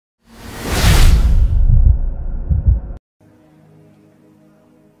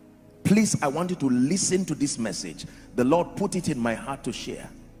Please, I want you to listen to this message. The Lord put it in my heart to share.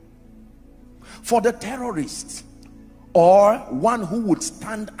 For the terrorists, or one who would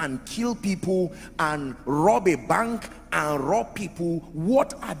stand and kill people and rob a bank and rob people,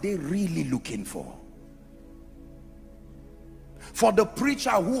 what are they really looking for? For the preacher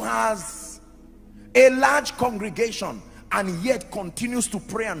who has a large congregation and yet continues to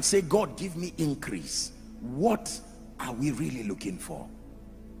pray and say, God, give me increase, what are we really looking for?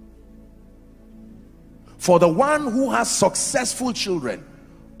 For the one who has successful children,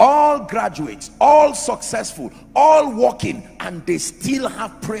 all graduates, all successful, all working, and they still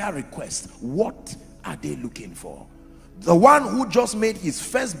have prayer requests, what are they looking for? The one who just made his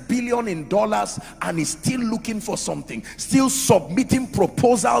first $1 billion and is still looking for something, still submitting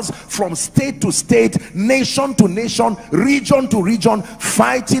proposals from state to state, nation to nation, region to region,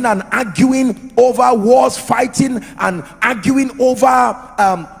 fighting and arguing over wars, fighting and arguing over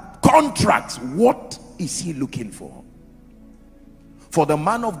contracts. What is he looking for? For the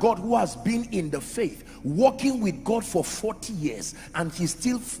man of God who has been in the faith, walking with God for 40 years, and he's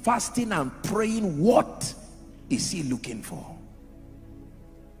still fasting and praying, what is he looking for?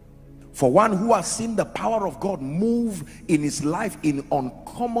 For one who has seen the power of God move in his life in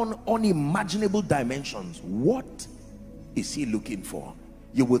uncommon, unimaginable dimensions, what is he looking for?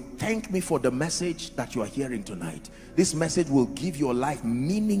 You will thank me for the message that you are hearing tonight. This message will give your life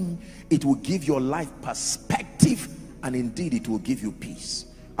meaning. It will give your life perspective, and indeed it will give you peace.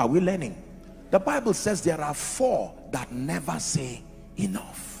 Are we learning? The Bible says there are 4 that never say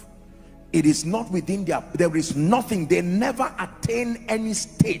enough. It is not within there is nothing, they never attain any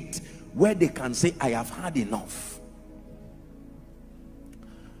state where they can say, I have had enough.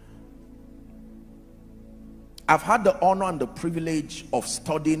 I've had the honor and the privilege of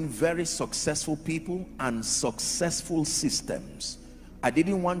studying very successful people and successful systems. I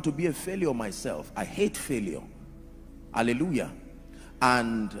didn't want to be a failure myself. I hate failure. Hallelujah.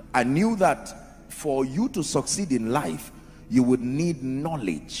 And I knew that for you to succeed in life, you would need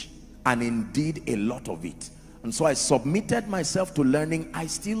knowledge, and indeed a lot of it. And so I submitted myself to learning. I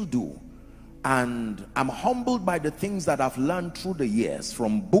still do. And I'm humbled by the things that I've learned through the years,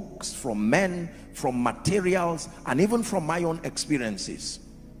 from books, from men, from materials, and even from my own experiences.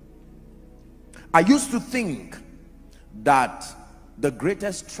 I used to think that the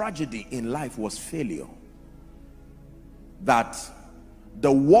greatest tragedy in life was failure. That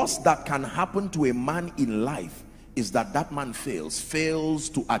the worst that can happen to a man in life is that that man fails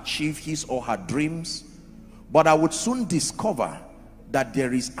to achieve his or her dreams. But I would soon discover that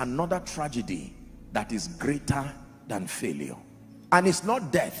there is another tragedy that is greater than failure, and it's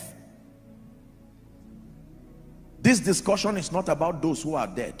not death. This discussion is not about those who are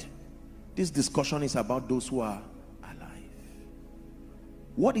dead. This discussion is about those who are alive.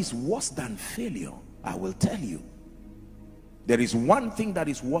 What is worse than failure? I will tell you. There is one thing that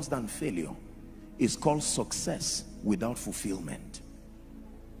is worse than failure. It's called success without fulfillment.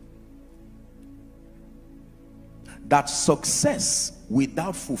 That success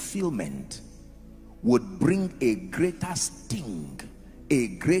without fulfillment would bring a greater sting, a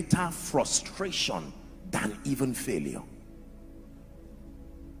greater frustration than even failure.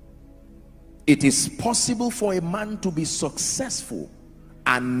 It is possible for a man to be successful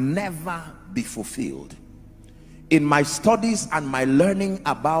and never be fulfilled. In my studies and my learning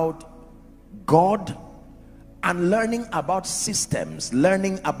about God and learning about systems,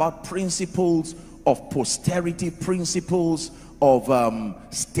 learning about principles of posterity, principles of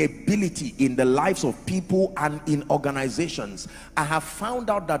stability in the lives of people and in organizations, I have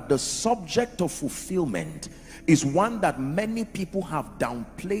found out that the subject of fulfillment is one that many people have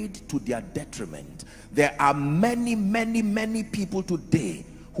downplayed to their detriment. There are many people today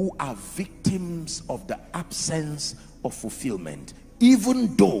who are victims of the absence of fulfillment,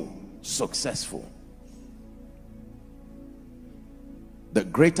 even though successful. The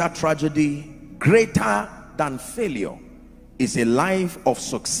greater tragedy, greater than failure, is a life of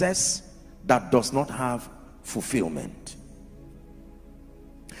success that does not have fulfillment.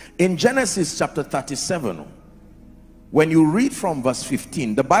 In Genesis chapter 37, when you read from verse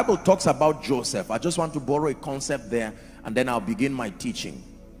 15, the Bible talks about Joseph. I just want to borrow a concept there, and then I'll begin my teaching.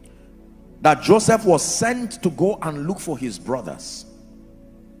 That Joseph was sent to go and look for his brothers.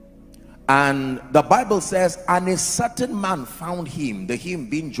 And the Bible says, and a certain man found him, the him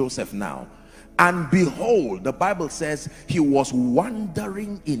being Joseph now. And behold, the Bible says, he was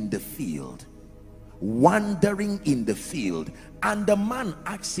wandering in the field. Wandering in the field. And the man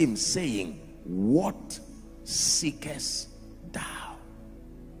asked him, saying, what seekest thou?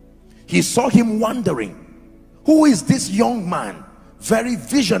 He saw him wandering. Who is this young man very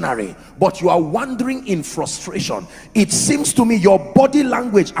visionary, but you are wandering in frustration. It seems to me your body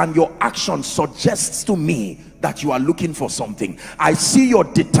language and your action suggests to me that you are looking for something. I see your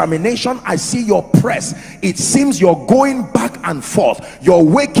determination, I see your press. It seems you're going back and forth. You're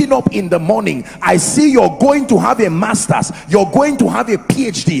waking up in the morning. I see you're going to have a master's, you're going to have a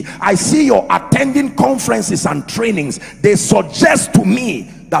PhD. I see you're attending conferences and trainings. They suggest to me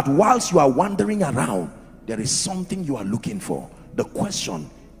that whilst you are wandering around, there is something you are looking for. The question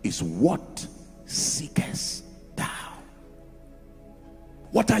is, what seekest thou?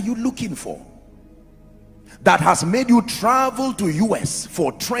 What are you looking for that has made you travel to US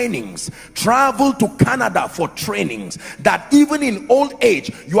for trainings, travel to Canada for trainings, that even in old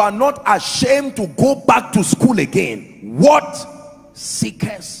age you are not ashamed to go back to school again? What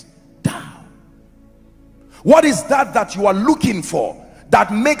seekest thou? What is that you are looking for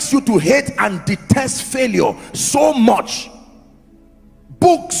that makes you to hate and detest failure so much?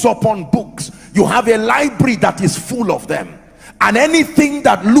 Books upon books. You have a library that is full of them, and anything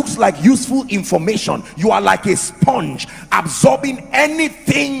that looks like useful information, you are like a sponge absorbing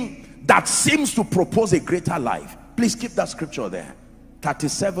anything that seems to propose a greater life. Please keep that scripture there.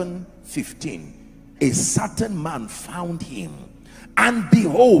 37:15. A certain man found him, and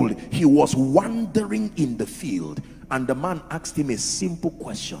behold, he was wandering in the field, and the man asked him a simple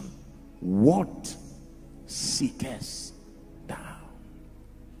question: what seekest thou?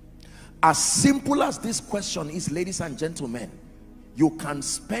 As simple as this question is, ladies and gentlemen, you can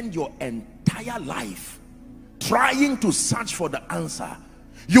spend your entire life trying to search for the answer.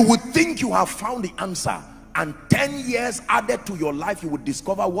 You would think you have found the answer, and 10 years added to your life, you would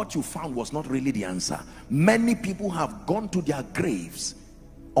discover what you found was not really the answer. Many people have gone to their graves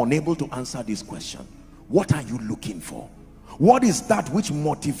unable to answer this question. What are you looking for? What is that which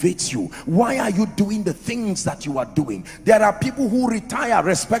motivates you? Why are you doing the things that you are doing? There are people who retire,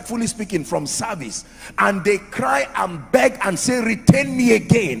 respectfully speaking, from service, and they cry and beg and say, retain me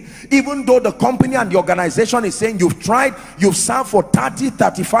again, even though the company and the organization is saying, you've tried, you've served for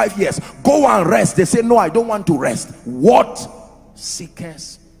 30-35 years, go and rest. They say, no, I don't want to rest. What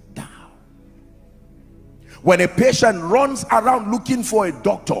seekest thou? When a patient runs around looking for a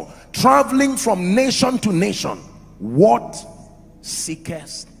doctor, traveling from nation to nation, what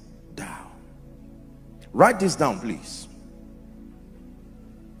seekest thou? Write this down, please.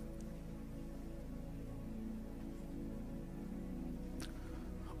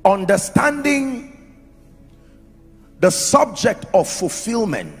 Understanding the subject of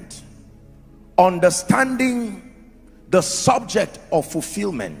fulfillment, understanding the subject of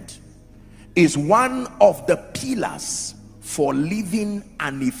fulfillment is one of the pillars for living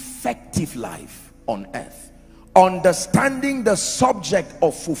an effective life on earth. Understanding the subject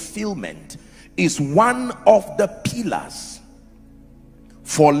of fulfillment is one of the pillars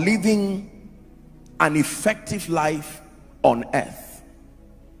for living an effective life on earth.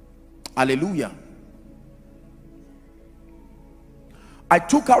 Hallelujah. I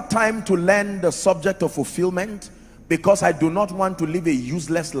took out time to learn the subject of fulfillment because I do not want to live a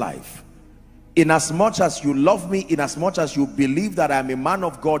useless life. In as much as you love me, in as much as you believe that I am a man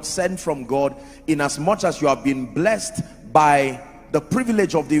of God, sent from God, in as much as you have been blessed by the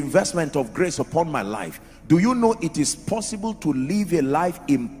privilege of the investment of grace upon my life, do you know it is possible to live a life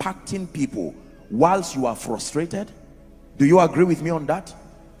impacting people whilst you are frustrated? Do you agree with me on that?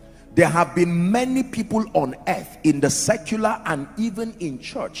 There have been many people on earth, in the secular and even in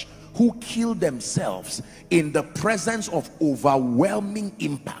church, who kill themselves in the presence of overwhelming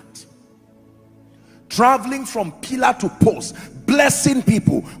impact. Traveling from pillar to post, blessing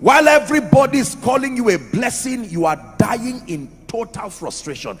people. While everybody is calling you a blessing, you are dying in total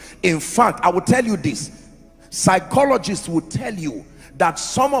frustration. In fact, I will tell you this. Psychologists will tell you that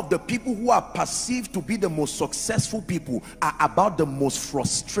some of the people who are perceived to be the most successful people are about the most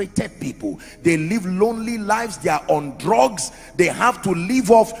frustrated people. They live lonely lives. They are on drugs. They have to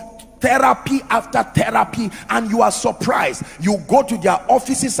live off therapy after therapy, and you are surprised. You go to their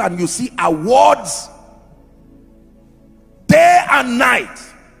offices and you see awards day and night,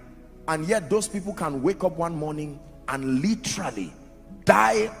 and yet those people can wake up one morning and literally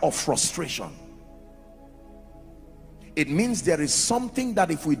die of frustration. It means there is something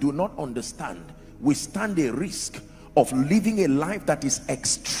that if we do not understand, we stand a risk of living a life that is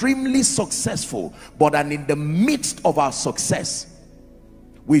extremely successful, but and in the midst of our success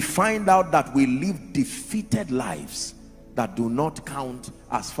we find out that we live defeated lives that do not count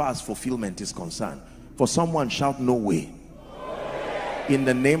as far as fulfillment is concerned. For someone, shout no way. In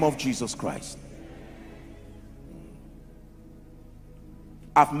the name of Jesus Christ.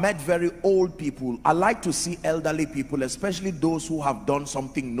 I've met very old people. I like to see elderly people, especially those who have done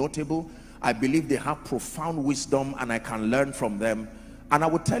something notable. I believe they have profound wisdom and I can learn from them. And I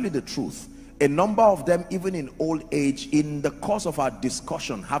will tell you the truth, a number of them, even in old age, in the course of our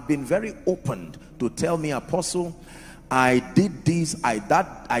discussion, have been very open to tell me, Apostle, I did this, I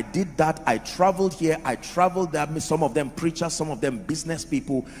did that, I traveled here, I traveled there. Some of them preachers, some of them business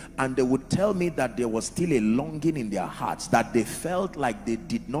people, and they would tell me that there was still a longing in their hearts, that they felt like they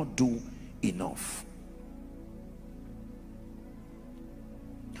did not do enough.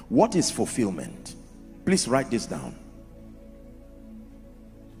 What is fulfillment? Please write this down.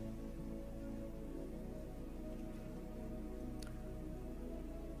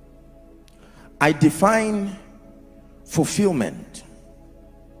 I define fulfillment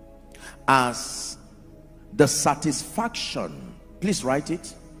as the satisfaction. Please write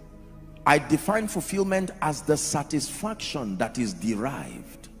it. I define fulfillment as the satisfaction that is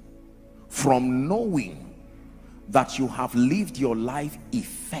derived from knowing that you have lived your life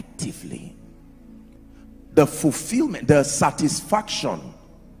effectively. The fulfillment, the satisfaction,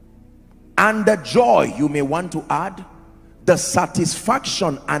 and the joy, you may want to add, the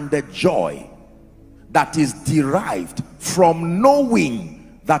satisfaction and the joy that is derived from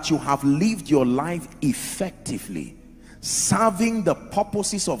knowing that you have lived your life effectively, serving the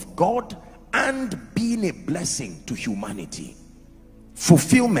purposes of God and being a blessing to humanity.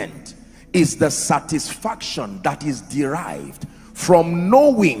 Fulfillment is the satisfaction that is derived from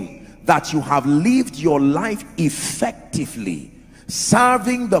knowing that you have lived your life effectively,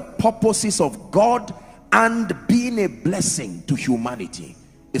 serving the purposes of God and being a blessing to humanity.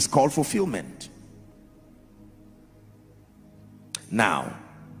 It's called fulfillment. Now,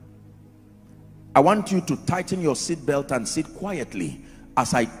 I want you to tighten your seatbelt and sit quietly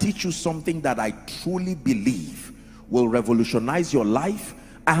as I teach you something that I truly believe will revolutionize your life.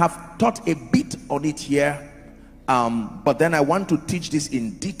 I have taught a bit on it here, but then I want to teach this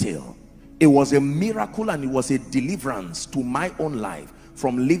in detail. It was a miracle and it was a deliverance to my own life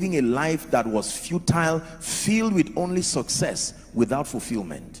from living a life that was futile, filled with only success without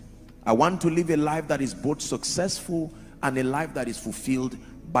fulfillment. I want to live a life that is both successful and a life that is fulfilled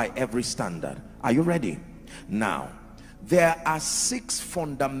by every standard. Are you ready? Now, there are 6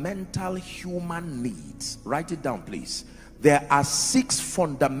 fundamental human needs. Write it down, please. There are 6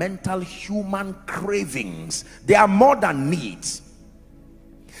 fundamental human cravings. They are more than needs.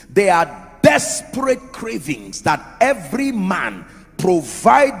 They are desperate cravings that every man,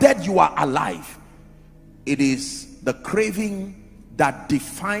 provided you are alive, it is the craving that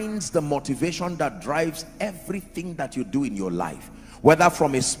defines the motivation that drives everything that you do in your life, whether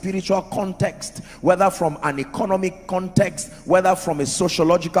from a spiritual context, whether from an economic context, whether from a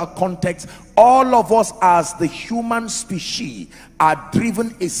sociological context. All of us as the human species are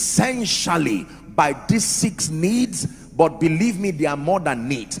driven essentially by these 6 needs, but believe me, they are more than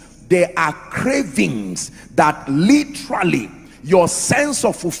needs. They are cravings that literally your sense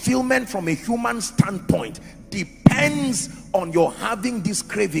of fulfillment from a human standpoint depends on your having these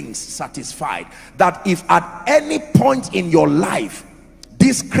cravings satisfied. That if at any point in your life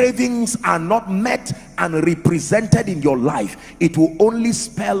these cravings are not met and represented in your life, it will only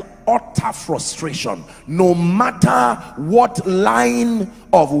spell utter frustration, no matter what line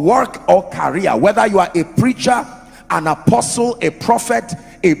of work or career, whether you are a preacher, an apostle, a prophet,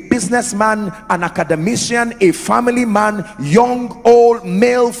 a businessman, an academician, a family man, young, old,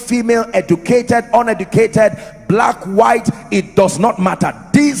 male, female, educated, uneducated, black, white, it does not matter.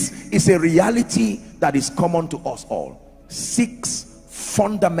 This is a reality that is common to us all. 6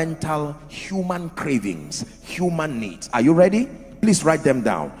 fundamental human cravings, human needs. Are you ready? Please write them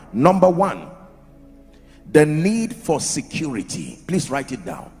down. Number 1, the need for security. Please write it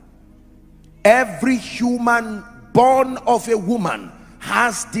down. Every human born of a woman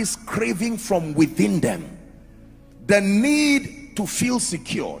has this craving from within them, the need to feel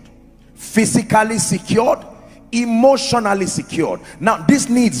secured, physically secured, emotionally secured. Now these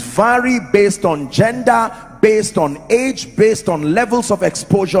needs vary based on gender, based on age, based on levels of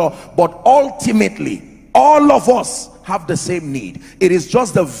exposure, but ultimately all of us have the same need. It is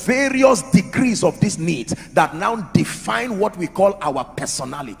just the various degrees of these needs that now define what we call our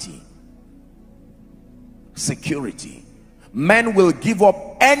personality. Security. Men will give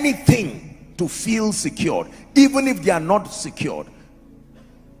up anything to feel secured, even if they are not secured.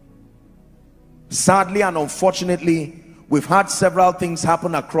 Sadly and unfortunately, we've had several things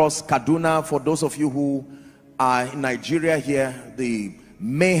happen across Kaduna. For those of you who are in Nigeria here, the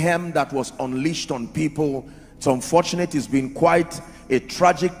mayhem that was unleashed on people, it's unfortunate. It's been quite a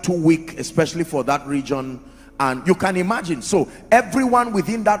tragic 2 week, especially for that region. And you can imagine, so everyone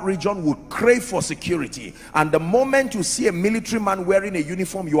within that region would crave for security. And the moment you see a military man wearing a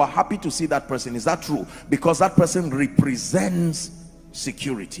uniform, you are happy to see that person. Is that true? Because that person represents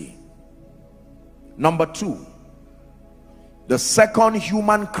security. Number two, the second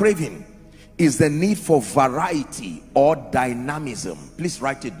human craving is the need for variety or dynamism. Please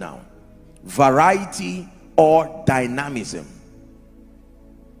write it down. Variety or dynamism.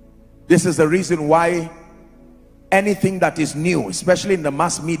 This is the reason why anything that is new, especially in the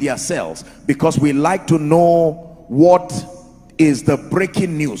mass media, sells, because we like to know what is the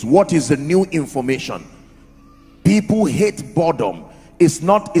breaking news, what is the new information. People hate boredom. It's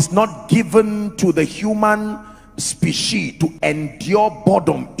not given to the human species to endure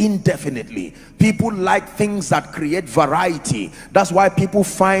boredom indefinitely. People like things that create variety. That's why people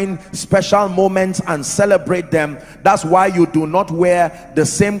find special moments and celebrate them. That's why you do not wear the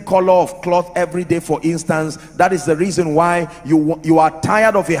same color of cloth every day, for instance. That is the reason why you are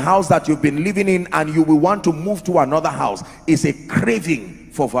tired of a house that you've been living in and you will want to move to another house. It's a craving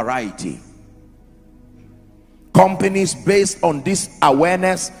for variety. Companies based on this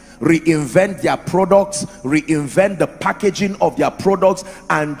awareness reinvent their products, reinvent the packaging of their products,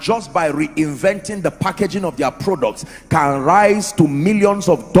 and just by reinventing the packaging of their products can rise to millions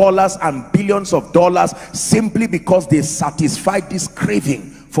of dollars and billions of dollars simply because they satisfied this craving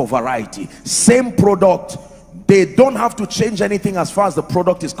for variety. Same product, they don't have to change anything as far as the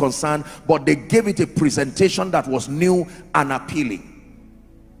product is concerned, but they gave it a presentation that was new and appealing.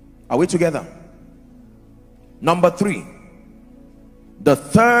 Are we together? Number three, the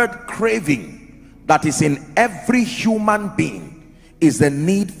third craving that is in every human being is the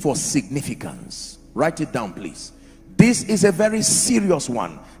need for significance. Write it down, please. This is a very serious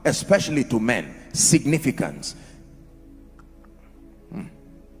one, especially to men. Significance.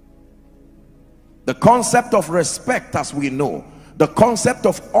 The concept of respect, as we know, the concept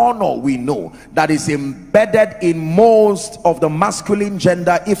of honor, we know, that is embedded in most of the masculine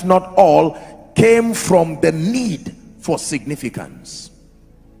gender, if not all, came from the need for significance.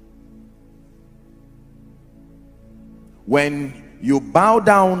 When you bow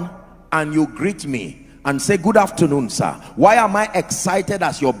down and you greet me and say, "Good afternoon, sir," why am I excited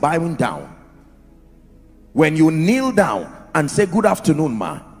as you're bowing down? When you kneel down and say, "Good afternoon,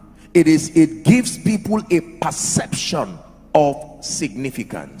 ma," it gives people a perception of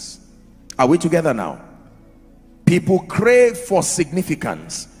significance. Are we together now? People crave for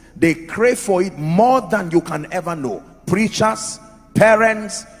significance. They crave for it more than you can ever know. Preachers,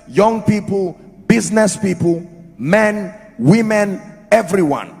 parents, young people, business people, men, women,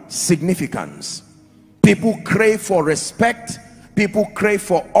 everyone. Significance. People crave for respect, people crave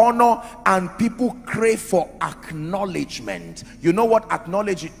for honor, and people crave for acknowledgement. You know what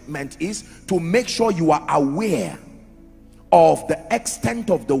acknowledgement is? To make sure you are aware of the extent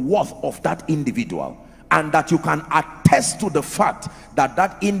of the worth of that individual, and that you can attest to the fact that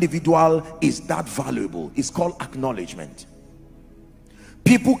that individual is that valuable. It's called acknowledgement.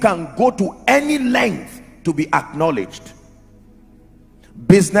 People can go to any length to be acknowledged.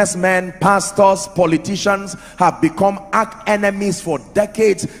 Businessmen, pastors, politicians have become arch enemies for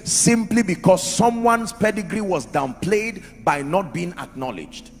decades simply because someone's pedigree was downplayed by not being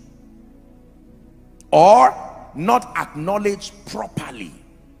acknowledged, or not acknowledged properly.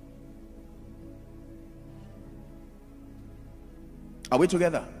 Are we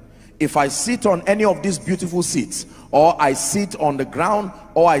together? If I sit on any of these beautiful seats, or I sit on the ground,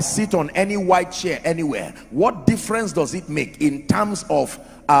 or I sit on any white chair anywhere, what difference does it make in terms of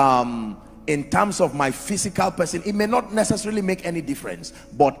my physical person? It may not necessarily make any difference,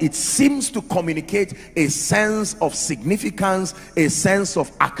 but it seems to communicate a sense of significance, a sense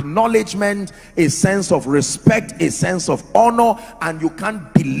of acknowledgement, a sense of respect, a sense of honor, and you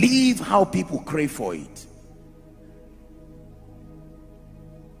can't believe how people crave for it.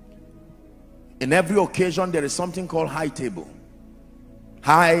 In every occasion, there is something called high table.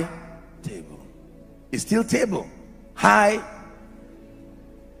 High table. It's still table. High.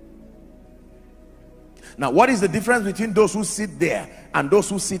 Now, what is the difference between those who sit there and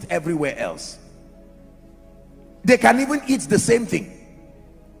those who sit everywhere else? They can even eat the same thing.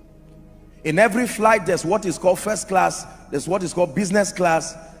 In every flight, there's what is called first class, there's what is called business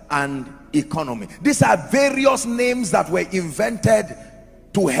class, and economy. These are various names that were invented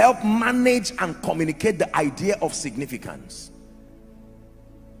to help manage and communicate the idea of significance.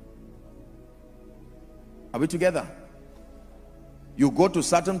 Are we together? You go to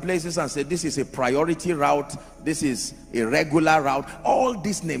certain places and say, this is a priority route, this is a regular route. All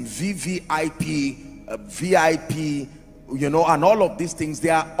these names, VVIP, VIP, you know, and all of these things, they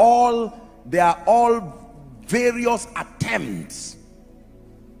are all various attempts.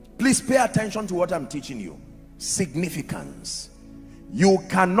 Please pay attention to what I'm teaching you. Significance. You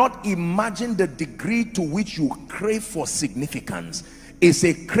cannot imagine the degree to which you crave for significance. It's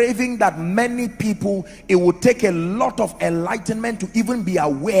a craving that many people, it would take a lot of enlightenment to even be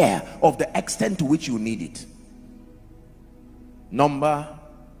aware of the extent to which you need it. Number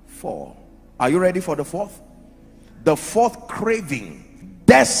 4. Are you ready for the fourth? The fourth craving,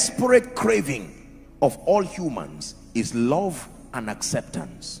 desperate craving of all humans, is love and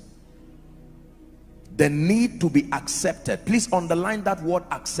acceptance. The need to be accepted. Please underline that word,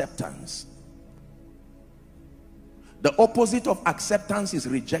 acceptance. The opposite of acceptance is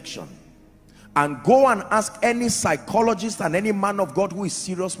rejection. And go and ask any psychologist and any man of God who is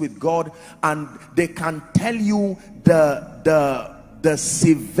serious with God, and they can tell you the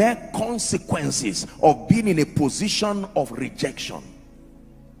severe consequences of being in a position of rejection.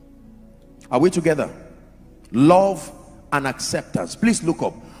 Are we together? Love and acceptance. Please look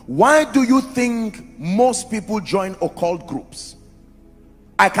up. Why do you think most people join occult groups?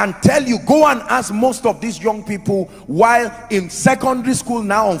 I can tell you, go and ask most of these young people while in secondary school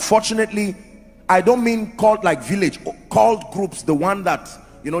now. Unfortunately, I don't mean called like village, called groups, the one that,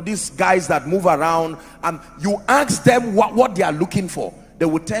 you know, these guys that move around, and you ask them what they are looking for. They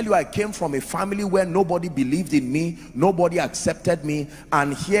will tell you, I came from a family where nobody believed in me, nobody accepted me,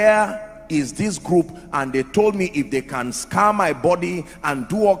 and here is this group, and they told me if they can scar my body and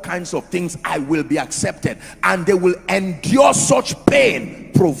do all kinds of things, I will be accepted. And they will endure such pain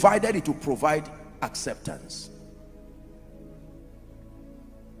provided it will provide acceptance.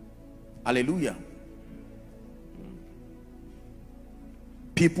 Hallelujah.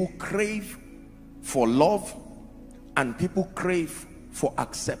 People crave for love and people crave for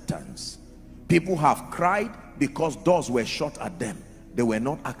acceptance. People have cried because doors were shut at them. They were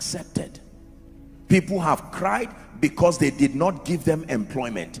not accepted. People have cried because they did not give them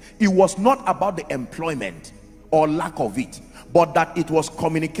employment. It was not about the employment or lack of it, but that it was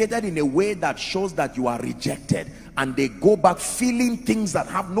communicated in a way that shows that you are rejected, and they go back feeling things that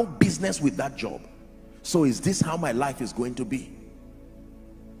have no business with that job. So is this how my life is going to be?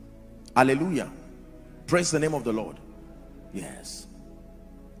 Hallelujah. Praise the name of the Lord. Yes.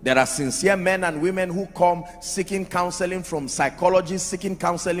 There are sincere men and women who come seeking counseling from psychologists, seeking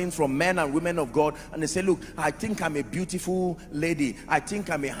counseling from men and women of God, and they say, look, I think I'm a beautiful lady, I think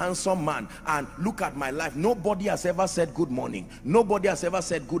I'm a handsome man, and look at my life. Nobody has ever said good morning. Nobody has ever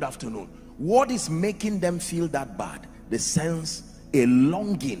said good afternoon. What is making them feel that bad? They sense a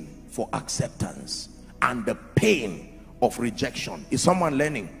longing for acceptance and the pain of rejection. Is someone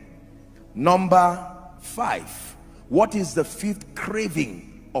learning? Number 5. What is the fifth craving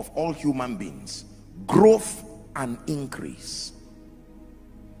of all human beings? Growth and increase.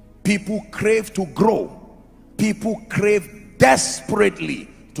 People crave to grow. People crave desperately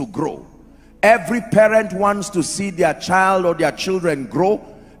to grow. Every parent wants to see their child or their children grow.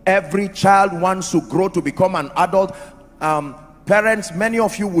 Every child wants to grow to become an adult. Parents, many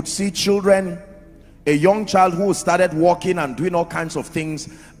of you would see children, a young child who started walking and doing all kinds of things,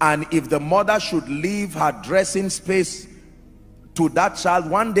 and if the mother should leave her dressing space to that child,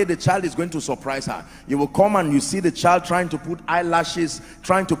 one day the child is going to surprise her. You will come and you see the child trying to put eyelashes,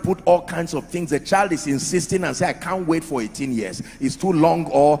 trying to put all kinds of things. The child is insisting and say, I can't wait for 18 years. It's too long,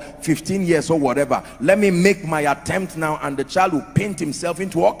 or 15 years or whatever. Let me make my attempt now. And the child will paint himself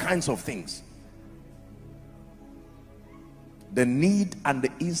into all kinds of things. The need and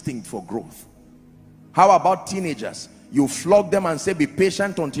the instinct for growth. How about teenagers? You flog them and say, be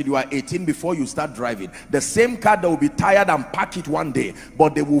patient until you are 18 before you start driving. The same car, they will be tired and pack it one day,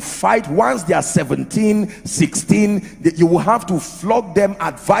 but they will fight once they are 17, 16. You will have to flog them,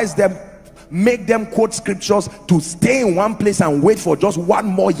 advise them, make them quote scriptures to stay in one place and wait for just one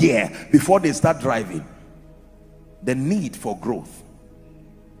more year before they start driving. The need for growth.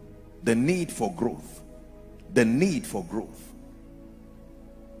 The need for growth. The need for growth.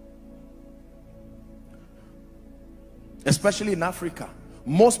 Especially in Africa,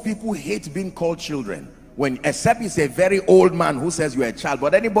 most people hate being called children, except it's a very old man who says you're a child.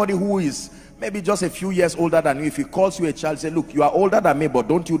 But anybody who is maybe just a few years older than you, if he calls you a child, say, look, you are older than me, but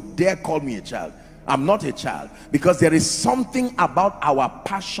don't you dare call me a child. I'm not a child. Because there is something about our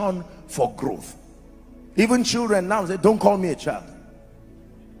passion for growth. Even children now say, don't call me a child.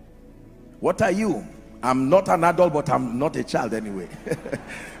 What are you? I'm not an adult, but I'm not a child anyway.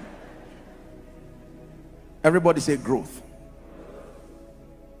 Everybody say growth.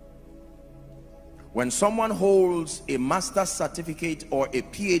 When someone holds a master's certificate or a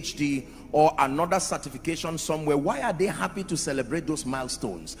PhD or another certification somewhere, why are they happy to celebrate those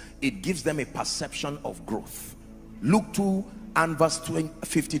milestones? It gives them a perception of growth. Luke 2 and verse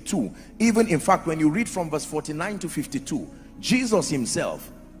 52. Even in fact, when you read from verse 49 to 52, Jesus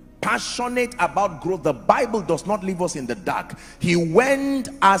himself, passionate about growth. The Bible does not leave us in the dark. He went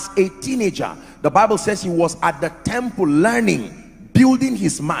as a teenager. The Bible says he was at the temple learning, building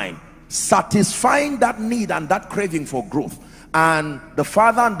his mind, satisfying that need and that craving for growth. And the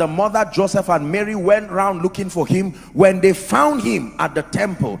father and the mother, Joseph and Mary, went around looking for him. When they found him at the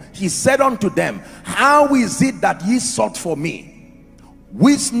temple, he said unto them, how is it that ye sought for me?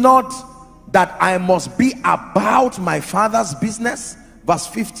 Wist not that I must be about my father's business? Verse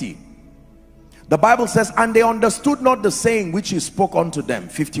 50, the Bible says, and they understood not the saying which he spoke unto them.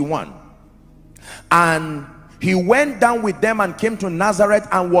 51, and he went down with them and came to Nazareth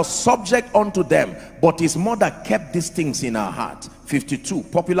and was subject unto them, but his mother kept these things in her heart. 52,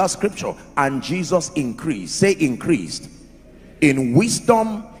 popular scripture. And Jesus increased, say increased, in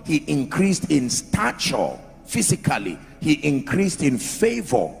wisdom. He increased in stature physically. He increased in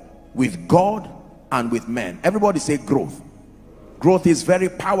favor with God and with men. Everybody say growth. Growth is very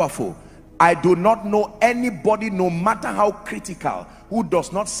powerful. I do not know anybody, no matter how critical, who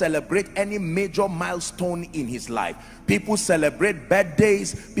does not celebrate any major milestone in his life. People celebrate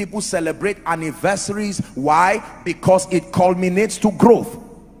birthdays, people celebrate anniversaries. Why? Because it culminates to growth.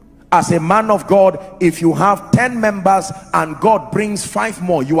 As a man of God, if you have 10 members and God brings 5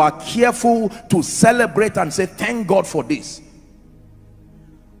 more, you are careful to celebrate and say, thank God for this.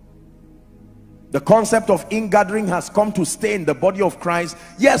 The concept of ingathering has come to stay in the body of Christ.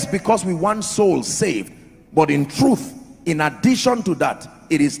 Yes, because we want souls saved. But in truth, in addition to that,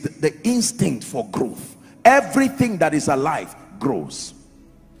 it is the instinct for growth. Everything that is alive grows.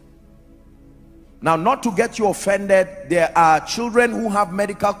 Now, not to get you offended, there are children who have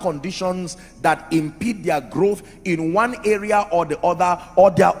medical conditions that impede their growth in one area or the other,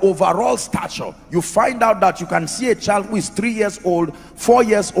 or their overall stature. You find out that you can see a child who is 3 years old, 4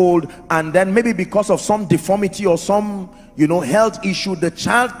 years old, and then maybe because of some deformity or some health issue, the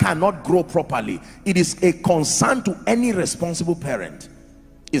child cannot grow properly. It is a concern to any responsible parent.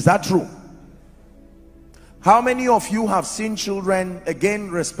 Is that true? How many of you have seen children,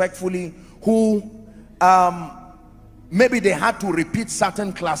 again respectfully, who maybe they had to repeat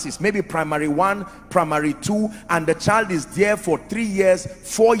certain classes, maybe primary 1, primary 2, and the child is there for 3 years,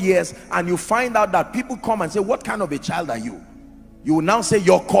 4 years, and you find out that people come and say, what kind of a child are you? You will now say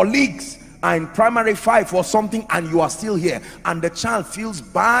your colleagues are in primary 5 or something and you are still here, and the child feels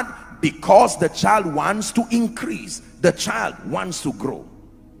bad because the child wants to increase, the child wants to grow.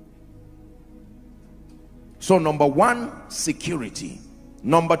 So number 1, security.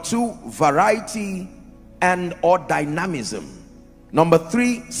 Number 2, variety and or dynamism. Number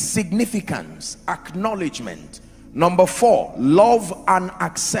 3, significance, acknowledgement. Number 4, love and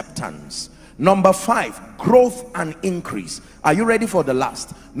acceptance. Number 5, growth and increase. Are you ready for the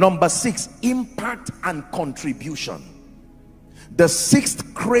last? Number 6, impact and contribution. The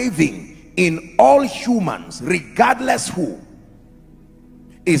 6th craving in all humans, regardless who,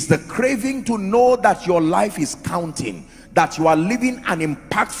 is the craving to know that your life is counting, that you are living an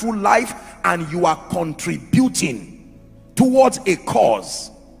impactful life and you are contributing towards a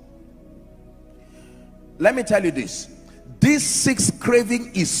cause. Let me tell you this. This 6th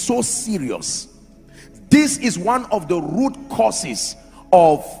craving is so serious. This is one of the root causes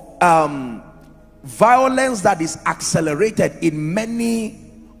of violence that is accelerated in many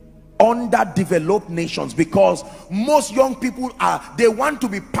underdeveloped nations, because most young people they want to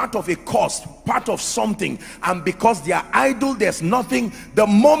be part of a cause, part of something, and because they are idle, there's nothing. The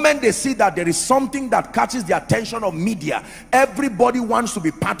moment they see that there is something that catches the attention of media, everybody wants to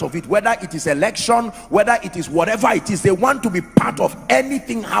be part of it, whether it is election, whether it is whatever it is. They want to be part of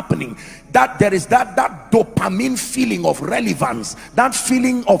anything happening. That there is that dopamine feeling of relevance, that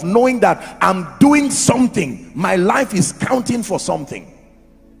feeling of knowing that I'm doing something, my life is counting for something.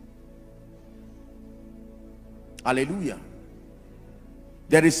 Hallelujah.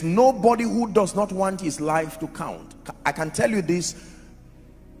 There is nobody who does not want his life to count. I can tell you this,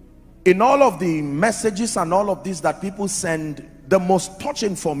 in all of the messages and all of this that people send, the most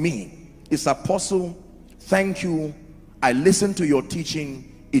touching for me is, Apostle, thank you, I listened to your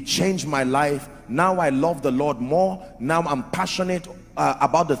teaching, it changed my life, now I love the Lord more, now I'm passionate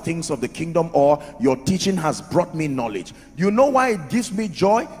about the things of the kingdom, or your teaching has brought me knowledge. You know why it gives me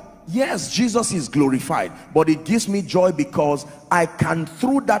joy? Yes, Jesus is glorified, but it gives me joy because I can,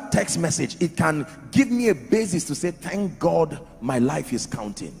 through that text message, it can give me a basis to say, thank God my life is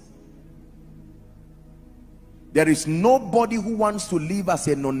counting. There is nobody who wants to live as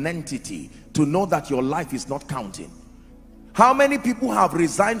a non-entity to know that your life is not counting. How many people have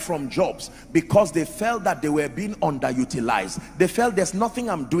resigned from jobs because they felt that they were being underutilized? They felt there's nothing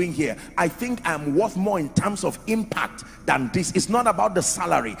I'm doing here. I think I'm worth more in terms of impact than this. It's not about the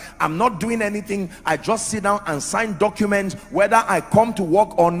salary. I'm not doing anything. I just sit down and sign documents. Whether I come to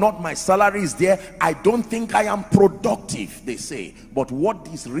work or not, my salary is there. I don't think I am productive, they say. But what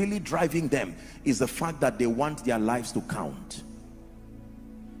is really driving them is the fact that they want their lives to count.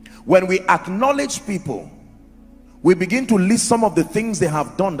 When we acknowledge people, we begin to list some of the things they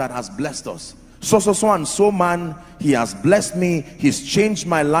have done that has blessed us. So and so man, he has blessed me, he's changed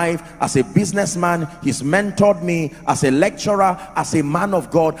my life as a businessman, he's mentored me as a lecturer, as a man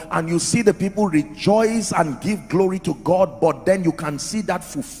of God. And you see the people rejoice and give glory to God, but then you can see that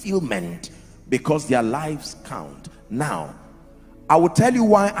fulfillment because their lives count. Now, I will tell you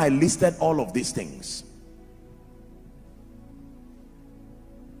why I listed all of these things.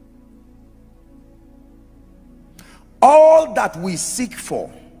 All that we seek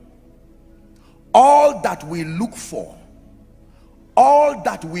for, all that we look for, all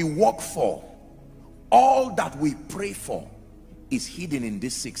that we work for, all that we pray for is hidden in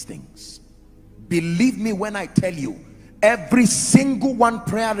these 6 things. Believe me when I tell you, every single one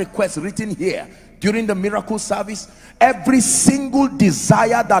prayer request written here during the miracle service, every single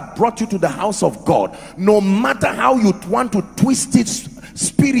desire that brought you to the house of God, no matter how you want to twist it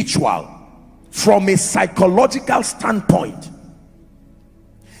spiritual, from a psychological standpoint,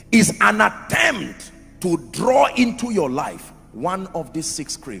 is an attempt to draw into your life one of these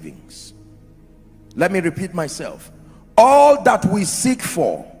 6 cravings. Let me repeat myself. All that we seek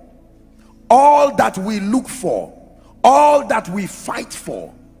for, all that we look for, all that we fight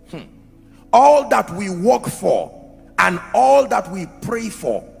for, all that we work for, and all that we pray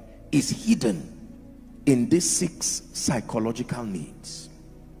for is hidden in these 6 psychological needs.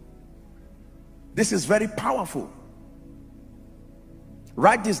 This is very powerful.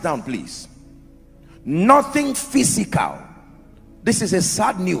 Write this down, please. Nothing physical. This is a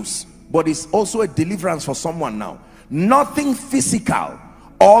sad news, but it's also a deliverance for someone now. Nothing physical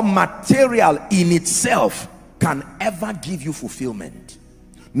or material in itself can ever give you fulfillment.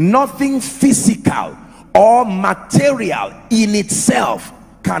 Nothing physical or material in itself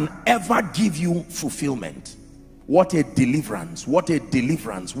can ever give you fulfillment. What a deliverance, what a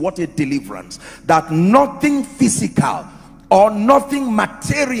deliverance, what a deliverance. That nothing physical or nothing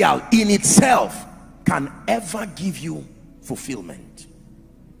material in itself can ever give you fulfillment.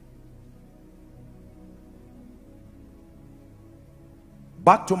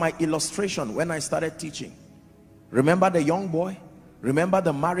 Back to my illustration when I started teaching. Remember the young boy? Remember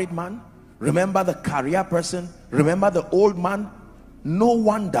the married man? Remember the career person? Remember the old man? No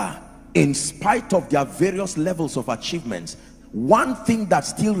wonder, in spite of their various levels of achievements, one thing that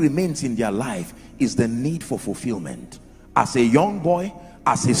still remains in their life is the need for fulfillment. As a young boy,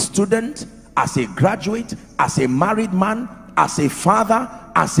 as a student, as a graduate, as a married man, as a father,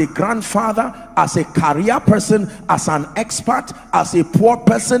 as a grandfather, as a career person, as an expert, as a poor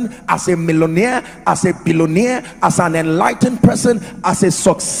person, as a millionaire, as a billionaire, as an enlightened person, as a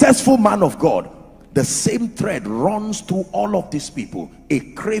successful man of God. The same thread runs through all of these people, a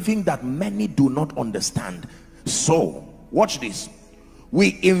craving that many do not understand. So, watch this.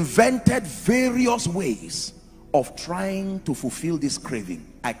 We invented various ways of trying to fulfill this craving.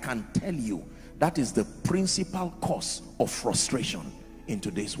 I can tell you that is the principal cause of frustration in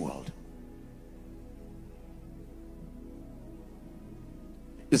today's world.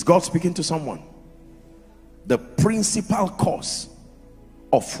 Is God speaking to someone? The principal cause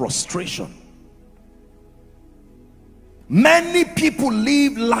of frustration. Many people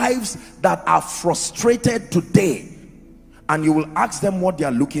live lives that are frustrated today, and you will ask them what they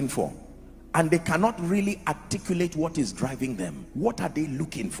are looking for, and they cannot really articulate what is driving them. What are they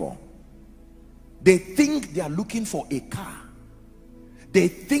looking for? They think they are looking for a car. They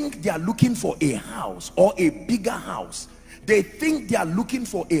think they are looking for a house or a bigger house. They think they are looking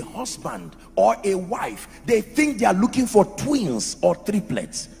for a husband or a wife. They think they are looking for twins or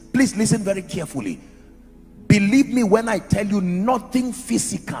triplets. Please listen very carefully. Believe me when I tell you, nothing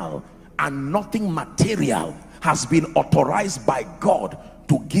physical and nothing material has been authorized by God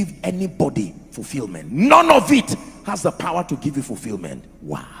to give anybody fulfillment. None of it has the power to give you fulfillment.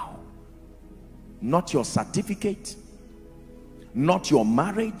 Wow. Not your certificate, not your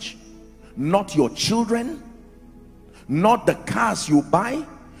marriage, not your children, not the cars you buy,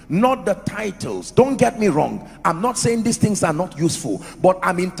 not the titles. Don't get me wrong, I'm not saying these things are not useful, but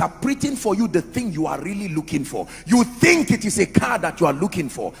I'm interpreting for you the thing you are really looking for. You think it is a car that you are looking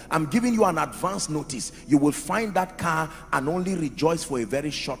for. I'm giving you an advance notice. You will find that car and only rejoice for a very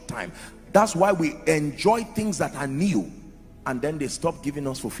short time. That's why we enjoy things that are new and then they stop giving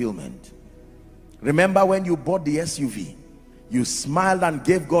us fulfillment. Remember when you bought the SUV, you smiled and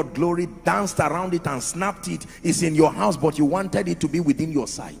gave God glory, danced around it and snapped it. It's in your house, but you wanted it to be within your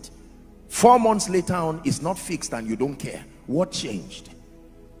sight. 4 months later on, it's not fixed and you don't care. What changed?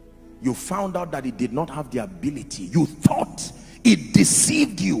 You found out that it did not have the ability. You thought it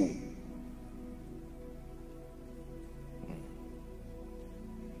deceived you.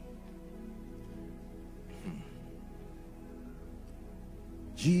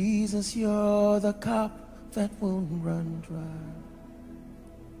 Jesus, you're the cup that won't run dry.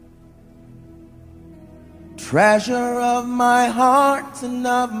 Treasure of my heart and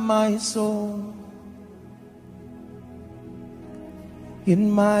of my soul. In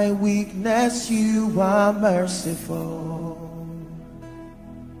my weakness you are merciful.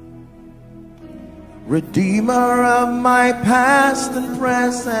 Redeemer of my past and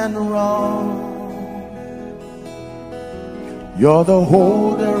present wrong. You're the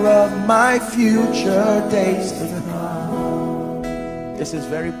holder of my future days to come. This is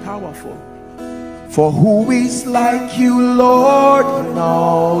very powerful. For who is like you, Lord, in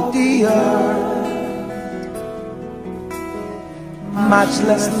all the earth? Much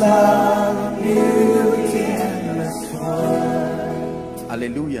less love, beauty, endless worth.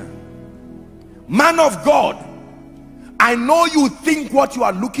 Hallelujah. Man of God, I know you think what you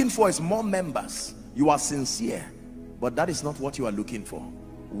are looking for is more members. You are sincere. But that is not what you are looking for.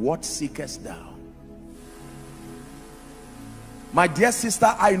 What seekest thou? My dear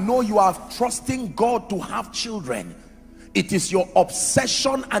sister, I know you are trusting God to have children. It is your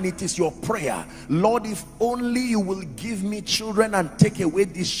obsession and it is your prayer. Lord, if only you will give me children and take away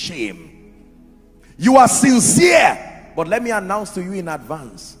this shame. You are sincere, but let me announce to you in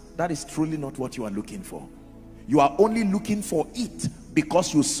advance, that is truly not what you are looking for. You are only looking for it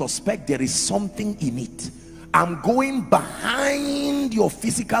because you suspect there is something in it. I'm going behind your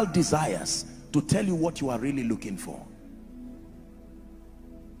physical desires to tell you what you are really looking for.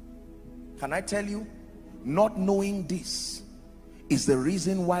 Can I tell you, not knowing this is the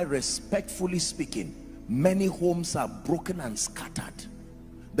reason why, respectfully speaking, many homes are broken and scattered.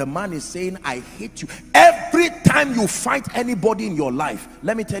 The man is saying, I hate you. Every time you fight anybody in your life,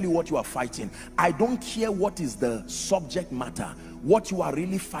 let me tell you what you are fighting. I don't care what is the subject matter. What you are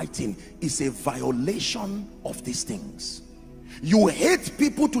really fighting is a violation of these things. You hate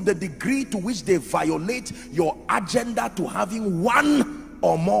people to the degree to which they violate your agenda to having one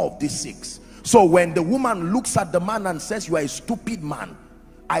or more of these 6. So when the woman looks at the man and says, you are a stupid man,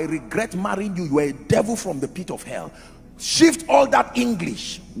 I regret marrying you, you are a devil from the pit of hell. Shift all that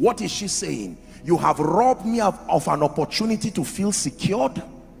English. What is she saying? You have robbed me of an opportunity to feel secured.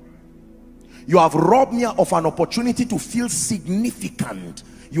 You have robbed me of an opportunity to feel significant.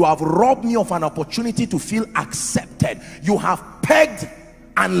 You have robbed me of an opportunity to feel accepted. You have pegged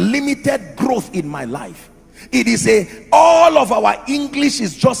unlimited growth in my life. It is all of our English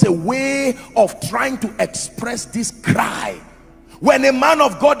is just a way of trying to express this cry. When a man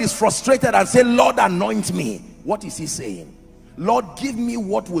of God is frustrated and say, Lord, anoint me, what is he saying? Lord, give me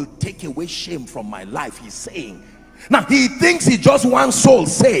what will take away shame from my life, he's saying. Now he thinks he just wants soul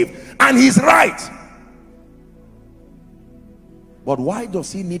saved, and he's right. But why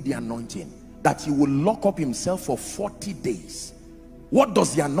does he need the anointing? That he will lock up himself for 40 days. What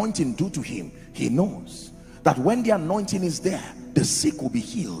does the anointing do to him? He knows that when the anointing is there, the sick will be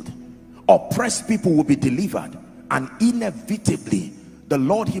healed, oppressed people will be delivered, and inevitably the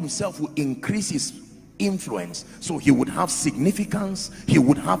Lord himself will increase his influence, so he would have significance, he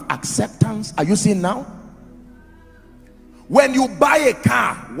would have acceptance. Are you seeing now? When you buy a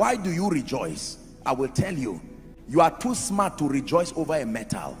car, why do you rejoice? I will tell you, you are too smart to rejoice over a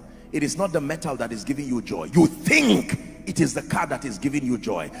metal. It is not the metal that is giving you joy. You think it is the car that is giving you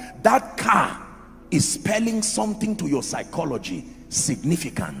joy. That car is spelling something to your psychology,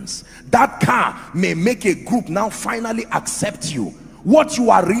 significance. That car may make a group now finally accept you. What you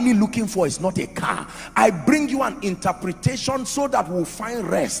are really looking for is not a car. I bring you an interpretation so that we'll find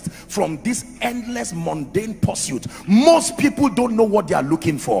rest from this endless mundane pursuit. Most people don't know what they are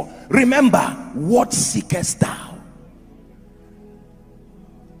looking for. Remember, what seekest thou?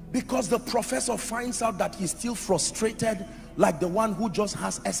 Because the professor finds out that he's still frustrated like the one who just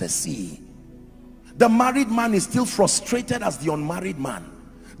has SSC. The married man is still frustrated as the unmarried man.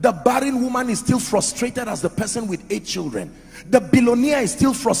 The barren woman is still frustrated as the person with 8 children. The billionaire is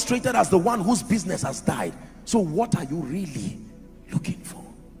still frustrated as the one whose business has died. So what are you really looking for?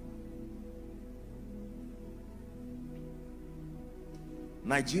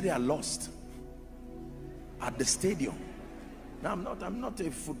 Nigeria lost at the stadium. Now I'm not a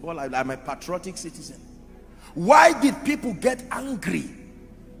footballer, I'm a patriotic citizen. Why did people get angry?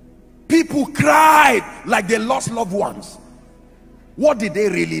 People cried like they lost loved ones. What did they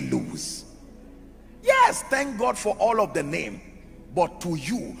really lose? Yes, thank God for all of the name. But to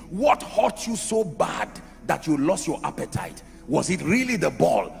you, what hurt you so bad that you lost your appetite? Was it really the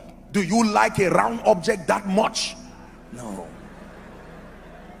ball? Do you like a round object that much? No.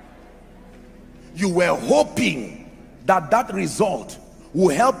 You were hoping that that result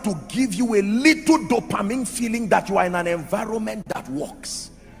will help to give you a little dopamine feeling that you are in an environment that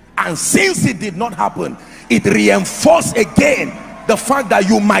works. And since it did not happen, it reinforced again the fact that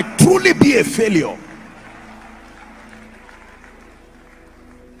you might truly be a failure.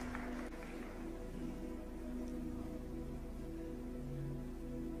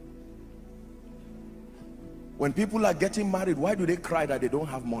 When people are getting married, why do they cry that they don't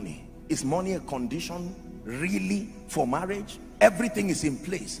have money? Is money a condition really for marriage? Everything is in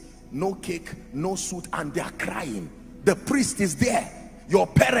place, no cake, no suit, and they are crying. The priest is there, your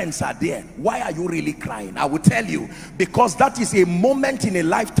parents are there. Why are you really crying? I will tell you, because that is a moment in a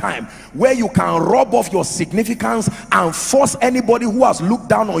lifetime where you can rub off your significance and force anybody who has looked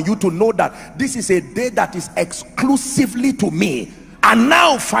down on you to know that this is a day that is exclusively to me. And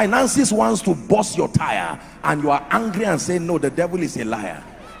now finances wants to bust your tire, and you are angry and say, no, the devil is a liar.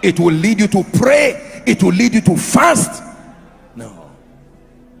 It will lead you to pray, it will lead you to fast. No.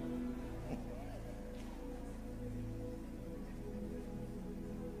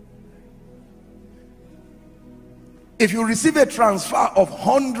 If you receive a transfer of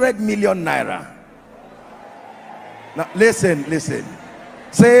 100 million naira, now listen,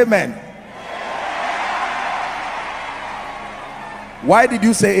 say amen. Why did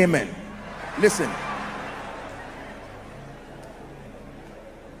you say amen? Listen,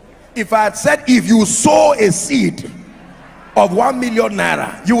 if I had said, if you sow a seed of 1 million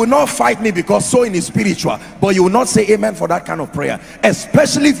naira, you will not fight me because sowing is spiritual, but you will not say amen for that kind of prayer,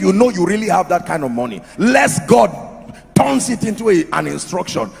 especially if you know you really have that kind of money. Lest God turns it into an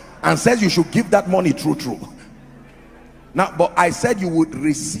instruction and says you should give that money true. Now, but I said you would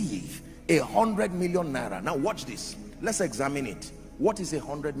receive 100 million naira. Now watch this, let's examine it. What is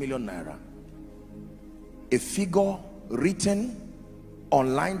 100 million naira? A figure written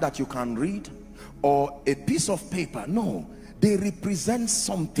online that you can read, or a piece of paper? No, they represent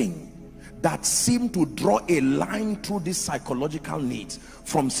something that seem to draw a line through these psychological needs,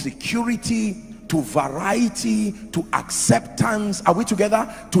 from security to variety to acceptance. Are we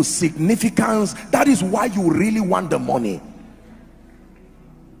together? To significance. That is why you really want the money.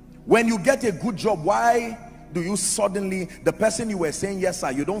 When you get a good job, why do you suddenly, the person you were saying yes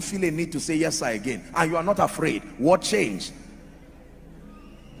sir, you don't feel a need to say yes sir again, and you are not afraid? What changed?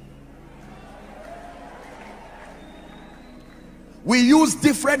 We use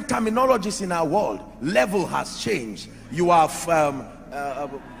different terminologies in our world. Level has changed. You have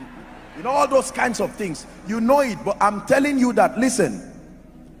you know, all those kinds of things, you know it. But I'm telling you that, listen,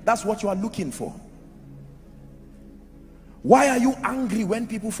 that's what you are looking for. Why are you angry when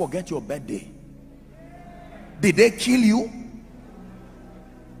people forget your birthday? Did they kill you?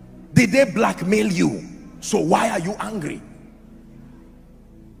 Did they blackmail you? So why are you angry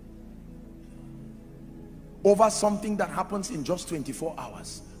over something that happens in just 24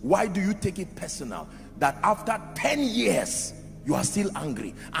 hours? Why do you take it personal that after 10 years you are still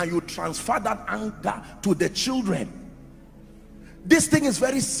angry, and you transfer that anger to the children? This thing is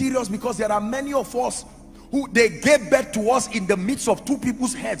very serious, because there are many of us who they gave birth to us in the midst of two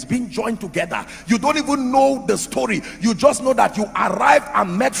people's heads being joined together. You don't even know the story. You just know that you arrived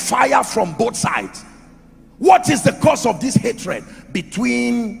and met fire from both sides. What is the cause of this hatred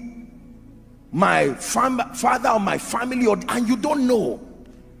between my father or my family, and you don't know?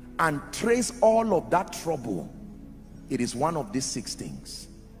 And trace all of that trouble. It is one of these 6 things.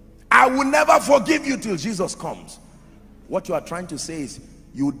 I will never forgive you till Jesus comes. What you are trying to say is,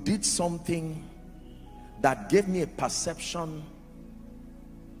 you did something that gave me a perception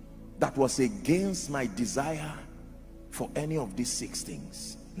that was against my desire for any of these 6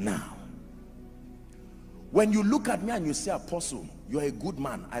 things. Now, when you look at me and you say, Apostle, you're a good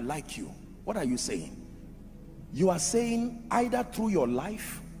man, I like you, what are you saying? You are saying, either through your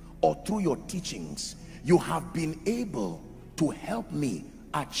life or through your teachings, you have been able to help me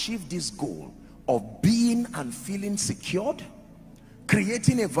achieve this goal of being and feeling secured,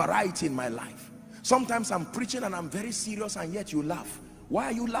 creating a variety in my life. Sometimes I'm preaching and I'm very serious and yet you laugh. Why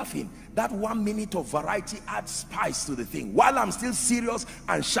are you laughing? That 1 minute of variety adds spice to the thing. While I'm still serious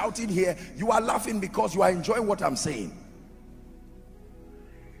and shouting here, you are laughing because you are enjoying what I'm saying.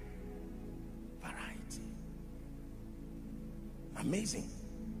 Variety. Amazing.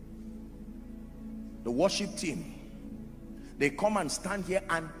 The worship team, they come and stand here,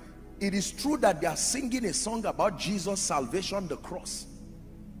 and it is true that they are singing a song about Jesus' salvation, the cross,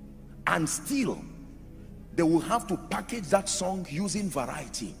 and still they will have to package that song using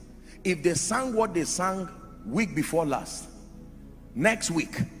variety. If they sang what they sang week before last, next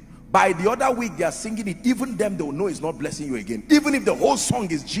week, by the other week they are singing it, even them they will know it's not blessing you again. Even if the whole song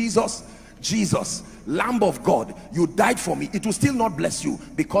is Jesus, Jesus, Lamb of God, you died for me, it will still not bless you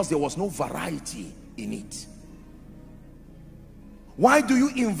because there was no variety in it. Why do you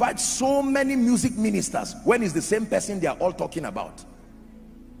invite so many music ministers when it's the same person they are all talking about?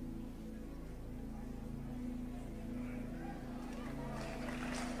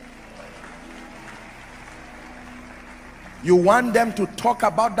 You want them to talk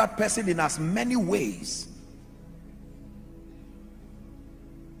about that person in as many ways.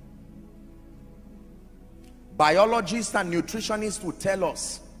 Biologists and nutritionists will tell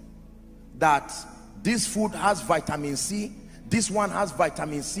us that this food has vitamin C, this one has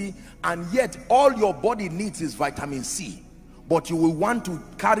vitamin C, and yet all your body needs is vitamin C. But you will want to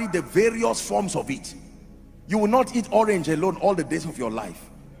carry the various forms of it. You will not eat orange alone all the days of your life.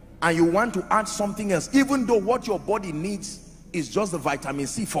 And you want to add something else, even though what your body needs is just the vitamin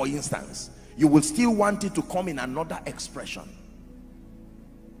C, for instance, you will still want it to come in another expression.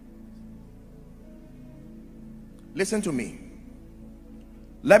 Listen to me.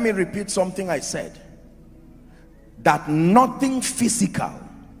 Let me repeat something I said, that nothing physical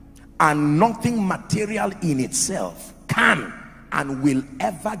and nothing material in itself can and will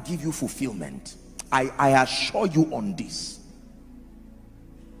ever give you fulfillment. I assure you on this.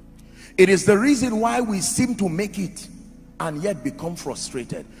 It is the reason why we seem to make it and yet become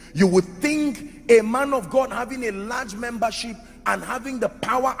frustrated. You would think a man of God having a large membership and having the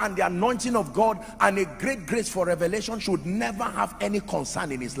power and the anointing of God and a great grace for revelation should never have any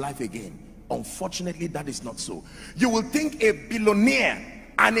concern in his life again. Unfortunately, that is not so. You will think a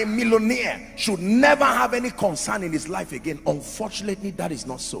billionaire and a millionaire should never have any concern in his life again. Unfortunately, that is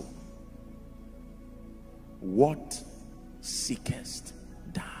not so. What seekest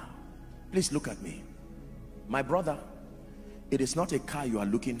thou? Please look at me. My brother, it is not a car you are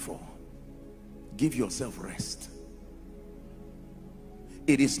looking for. Give yourself rest.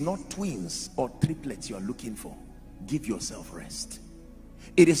 It is not twins or triplets you are looking for. Give yourself rest.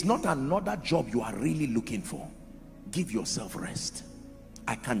 It is not another job you are really looking for. Give yourself rest.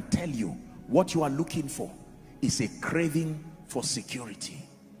 I can tell you what you are looking for is a craving for security.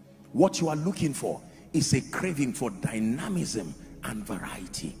 What you are looking for is a craving for dynamism and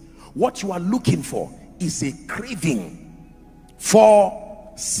variety. What you are looking for is a craving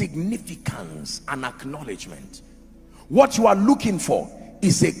for significance and acknowledgement. What you are looking for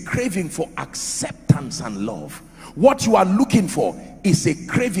is a craving for acceptance and love. What you are looking for is a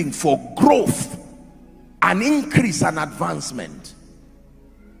craving for growth, an increase and advancement.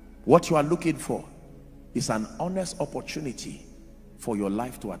 What you are looking for is an honest opportunity for your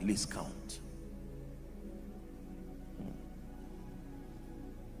life to at least count.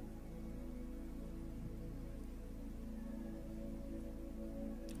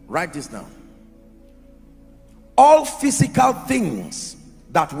 Write this down. All physical things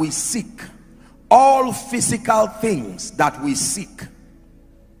that we seek, all physical things that we seek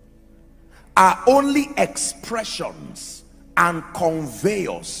are only expressions and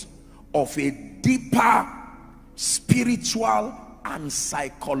conveyors of a deeper spiritual and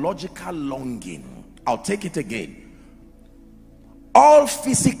psychological longing. I'll take it again. All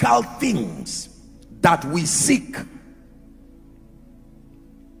physical things that we seek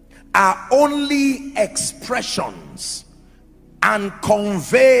are only expressions and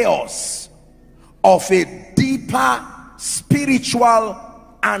conveyors of a deeper spiritual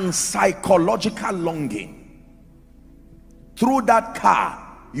and psychological longing. Through that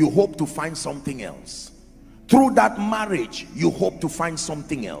car, you hope to find something else. Through that marriage, you hope to find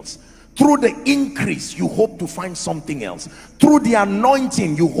something else. Through the increase, you hope to find something else. Through the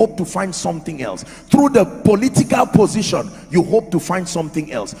anointing, you hope to find something else. Through the political position, you hope to find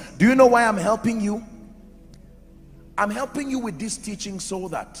something else. Do you know why I'm helping you? I'm helping you with this teaching so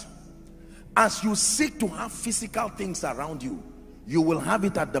that as you seek to have physical things around you, you will have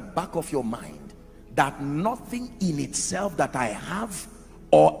it at the back of your mind that nothing in itself that I have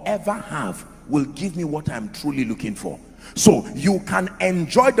or ever have will give me what I'm truly looking for. So you can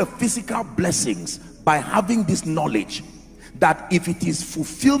enjoy the physical blessings by having this knowledge that if it is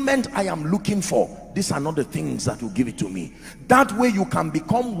fulfillment I am looking for, these are not the things that will give it to me. That way you can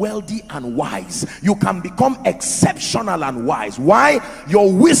become wealthy and wise. You can become exceptional and wise. Why?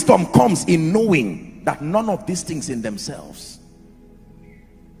 Your wisdom comes in knowing that none of these things in themselves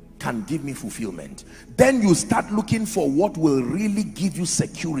can give me fulfillment. Then you start looking for what will really give you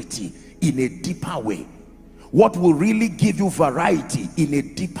security in a deeper way. What will really give you variety in a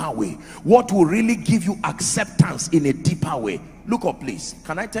deeper way. What will really give you acceptance in a deeper way. Look up, please.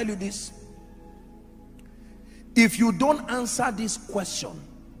 Can I tell you this? If you don't answer this question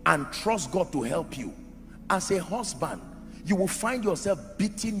and trust God to help you, as a husband, you will find yourself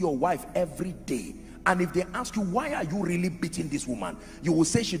beating your wife every day. And if they ask you, why are you really beating this woman? You will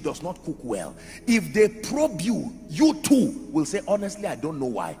say she does not cook well. If they probe you, you too will say, honestly, I don't know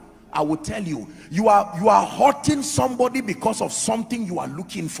why. I will tell you, you are hurting somebody because of something you are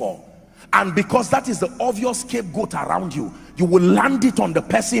looking for. And because that is the obvious scapegoat around you, you will land it on the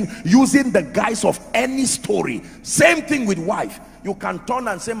person using the guise of any story. Same thing with wife. You can turn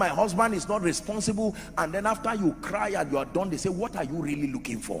and say, my husband is not responsible, and then after you cry and you are done, they say, what are you really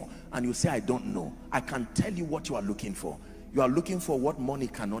looking for? And you say, I don't know. I can tell you what you are looking for. You are looking for what money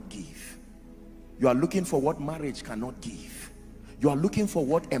cannot give. You are looking for what marriage cannot give. You are looking for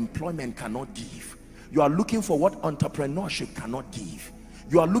what employment cannot give. You are looking for what entrepreneurship cannot give.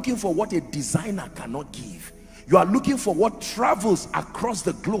 You are looking for what a designer cannot give. You are looking for what travels across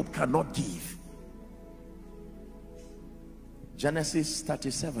the globe cannot give. Genesis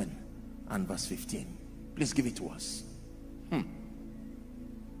 37 and verse 15. Please give it to us.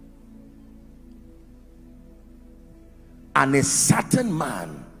 And a certain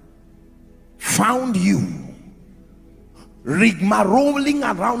man found you rigmaroling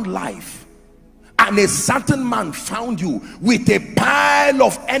around life, and a certain man found you with a pile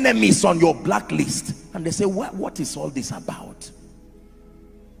of enemies on your blacklist, and they say, what is all this about?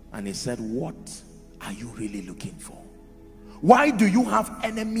 And he said, what are you really looking for? Why do you have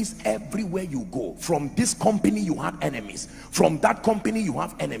enemies everywhere you go? From this company you have enemies, from that company you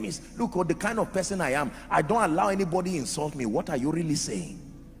have enemies. Look what the kind of person I am. I don't allow anybody insult me. What are you really saying?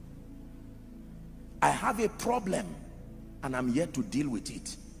 I have a problem and I'm yet to deal with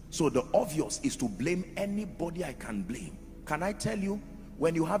it. So the obvious is to blame anybody I can blame. Can I tell you,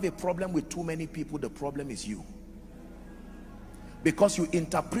 when you have a problem with too many people, the problem is you. Because you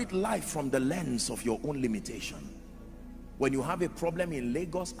interpret life from the lens of your own limitation. When you have a problem in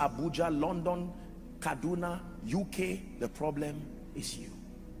Lagos, Abuja, London, Kaduna, UK, the problem is you.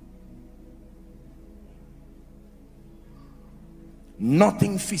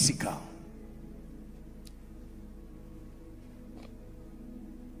 Nothing physical.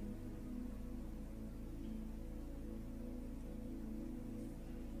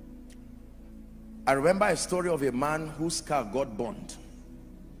 I remember a story of a man whose car got burnt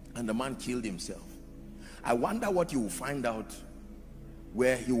and the man killed himself. I wonder what you will find out,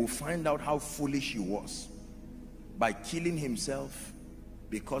 where he will find out how foolish he was by killing himself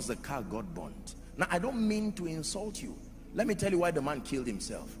because the car got burnt. Now, I don't mean to insult you. Let me tell you why the man killed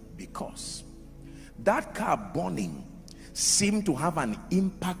himself. Because that car burning seemed to have an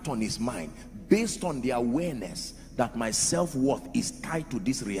impact on his mind based on the awareness that my self-worth is tied to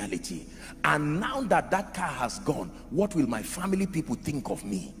this reality. And now that that car has gone, what will my family people think of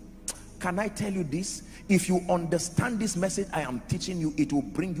me? Can I tell you this? If you understand this message I am teaching you, it will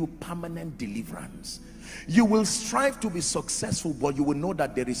bring you permanent deliverance. You will strive to be successful, but you will know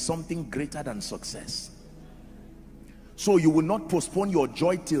that there is something greater than success. So you will not postpone your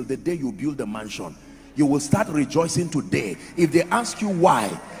joy till the day you build a mansion. You will start rejoicing today. If they ask you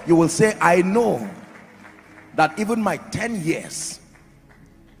why, you will say, I know that even my 10 years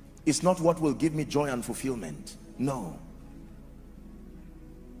is not what will give me joy and fulfillment. No.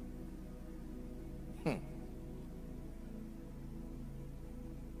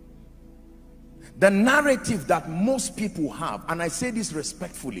 The narrative that most people have, and I say this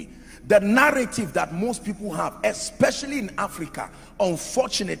respectfully, the narrative that most people have, especially in Africa,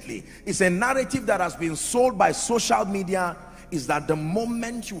 unfortunately, is a narrative that has been sold by social media, is that the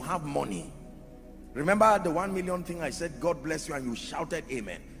moment you have money, remember the 1 million thing I said, God bless you, and you shouted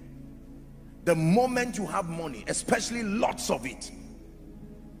amen. The moment you have money, especially lots of it,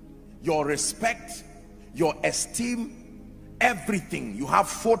 your respect, your esteem, everything, you have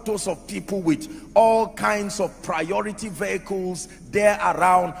photos of people with all kinds of priority vehicles there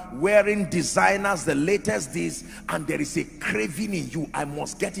around, wearing designers, the latest this, and there is a craving in you. I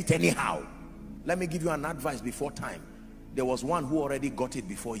must get it anyhow. Let me give you an advice before time. There was one who already got it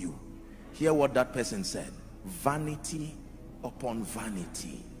before you. Hear what that person said. vanity upon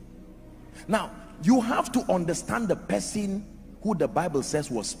vanity. Now, you have to understand the person who the Bible says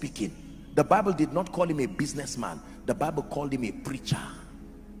was speaking. The Bible did not call him a businessman. The Bible called him a preacher.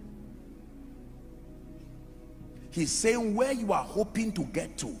 He's saying, where you are hoping to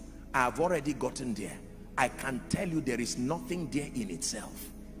get to, I have already gotten there. I can tell you there is nothing there in itself.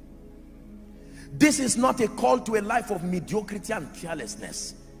 This is not a call to a life of mediocrity and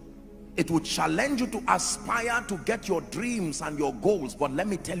carelessness. It will challenge you to aspire to get your dreams and your goals. But let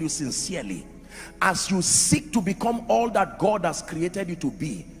me tell you sincerely, as you seek to become all that God has created you to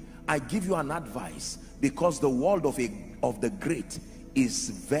be, I give you an advice, because the world of the great is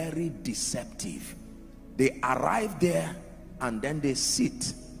very deceptive. They arrive there and then they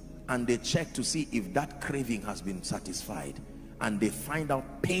sit and they check to see if that craving has been satisfied, and they find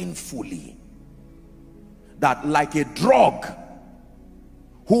out painfully that, like a drug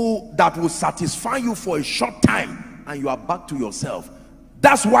that will satisfy you for a short time and you are back to yourself.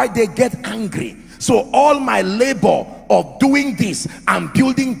 That's why they get angry. So all my labor of doing this and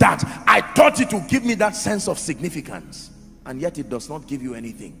building that, I thought it would give me that sense of significance, and yet it does not give you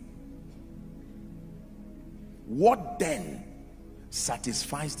anything. What then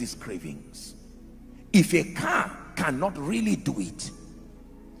satisfies these cravings? If a car cannot really do it,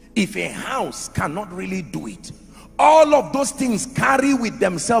 if a house cannot really do it, all of those things carry with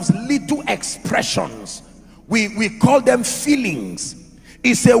themselves little expressions. We call them feelings.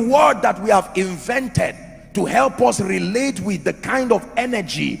 It's a word that we have invented to help us relate with the kind of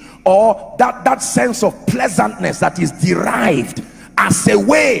energy or that sense of pleasantness that is derived as a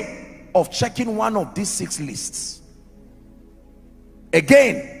way of checking one of these 6 lists.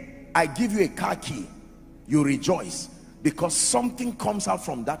 Again, I give you a car key, you rejoice because something comes out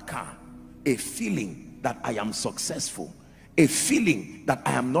from that car, a feeling that I am successful, a feeling that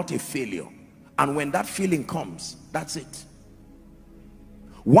I am not a failure. And when that feeling comes, that's it.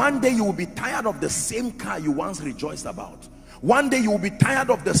 One day you will be tired of the same car you once rejoiced about. One day you will be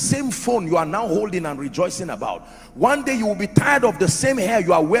tired of the same phone you are now holding and rejoicing about. One day you will be tired of the same hair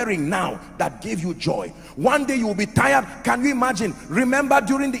you are wearing now that gave you joy. One day you will be tired. Can you imagine? Remember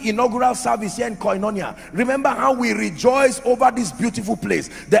during the inaugural service here in Koinonia, remember how we rejoiced over this beautiful place,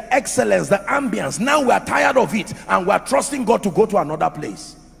 the excellence, the ambience. Now we are tired of it and we are trusting God to go to another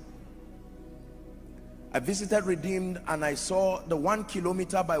place. I visited Redeemed and I saw the 1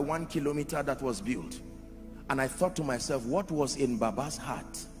 kilometer by 1 kilometer that was built. And I thought to myself, what was in Baba's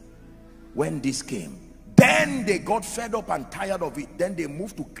heart when this came? Then they got fed up and tired of it. Then they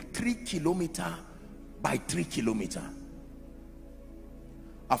moved to 3 kilometer by 3 kilometer.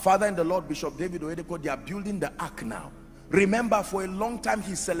 Our father in the Lord, Bishop David Oyedepo, they are building the ark now. Remember, for a long time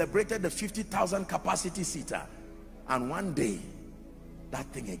he celebrated the 50,000 capacity seater. And one day, that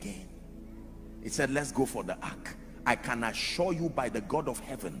thing again. He said, let's go for the ark. I can assure you by the God of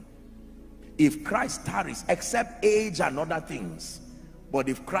heaven, if Christ tarries, except age and other things, but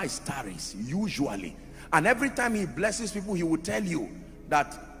if Christ tarries, usually, and every time he blesses people, he will tell you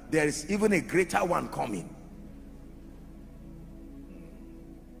that there is even a greater one coming.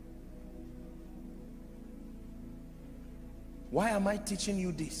 Why am I teaching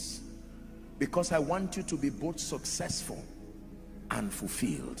you this? Because I want you to be both successful and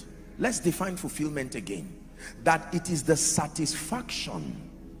fulfilled. Let's define fulfillment again. That it is the satisfaction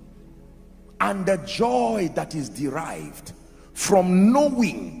and the joy that is derived from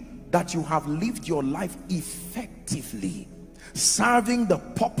knowing that you have lived your life effectively, serving the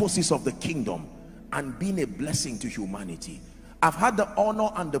purposes of the kingdom and being a blessing to humanity. I've had the honor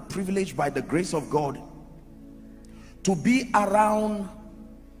and the privilege, by the grace of God, to be around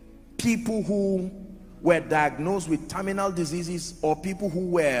people who were diagnosed with terminal diseases, or people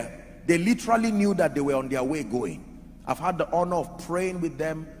who they literally knew that they were on their way going. I've had the honor of praying with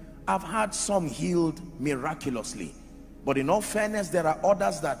them. I've had some healed miraculously, but in all fairness, there are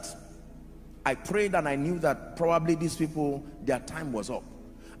others that I prayed and I knew that probably these people, their time was up.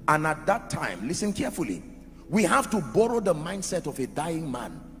 And at that time, listen carefully, we have to borrow the mindset of a dying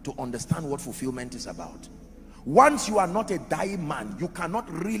man to understand what fulfillment is about. Once you are not a dying man, you cannot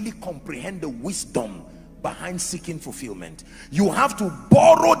really comprehend the wisdom behind seeking fulfillment. You have to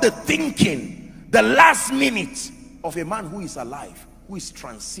borrow the thinking, the last minute of a man who is alive, who is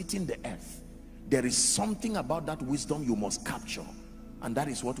transiting the earth. There is something about that wisdom you must capture, and that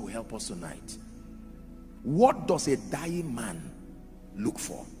is what will help us tonight. What does a dying man look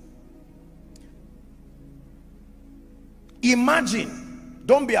for? Imagine,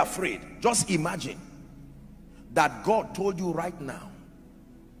 don't be afraid, just imagine that God told you right now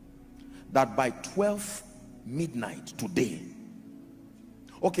that by 12 midnight today,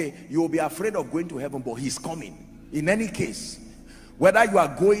 Okay, you will be afraid of going to heaven, but he's coming. In any case, whether you are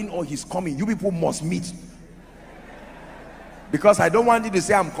going or he's coming, you people must meet. Because I don't want you to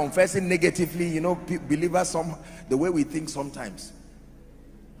say I'm confessing negatively, you know, believers, the way we think sometimes.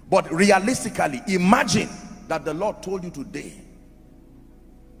 But realistically, imagine that the Lord told you today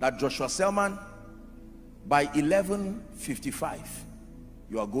that Joshua Selman, by 11:55,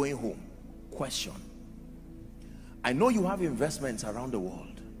 you are going home. Question: I know you have investments around the world.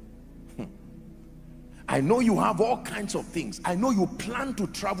 I know you have all kinds of things. I know you plan to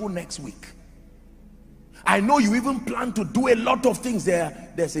travel next week. I know you even plan to do a lot of things.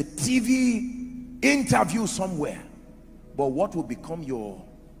 There's a TV interview somewhere. But what will become your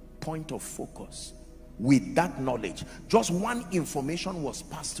point of focus with that knowledge? Just one information was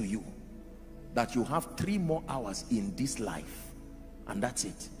passed to you, that you have 3 more hours in this life, and that's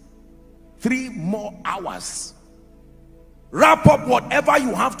it. 3 more hours. Wrap up whatever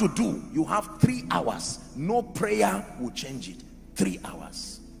you have to do. You have 3 hours. No prayer will change it. 3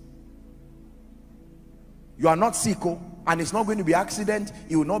 hours. You are not sick, and it's not going to be accident.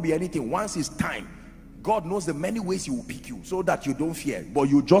 It will not be anything. Once it's time, God knows the many ways he will pick you so that you don't fear. But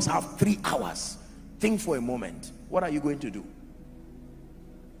you just have 3 hours. Think for a moment. What are you going to do?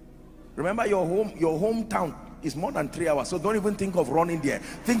 Remember, your hometown is more than 3 hours. So don't even think of running there.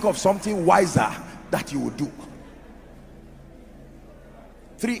 Think of something wiser that you will do.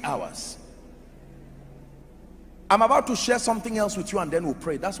 3 hours. I'm about to share something else with you, and then we'll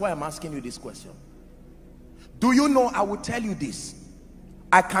pray. That's why I'm asking you this question. Do you know, I will tell you this,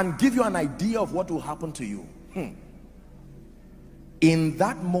 I can give you an idea of what will happen to you. In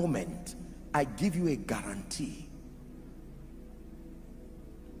that moment, I give you a guarantee.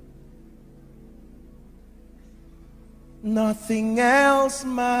 Nothing else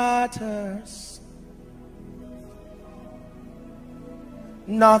matters.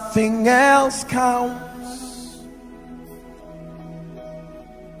 Nothing else counts.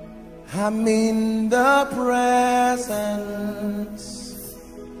 I'm in the presence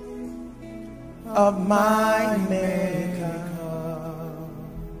of my Maker.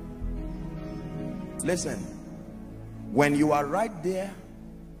 Listen, when you are right there,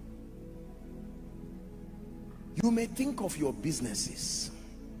 you may think of your businesses.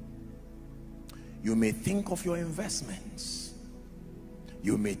 You may think of your investments.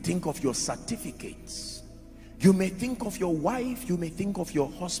 You may think of your certificates. You may think of your wife. You may think of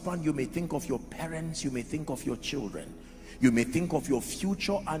your husband. You may think of your parents. You may think of your children. You may think of your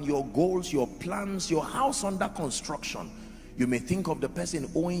future and your goals, your plans, your house under construction. You may think of the person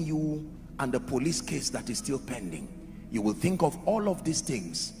owing you and the police case that is still pending. You will think of all of these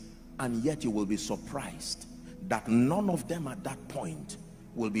things, and yet you will be surprised that none of them at that point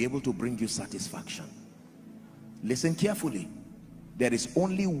will be able to bring you satisfaction. Listen carefully. There is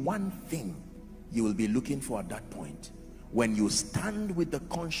only one thing you will be looking for at that point. When you stand with the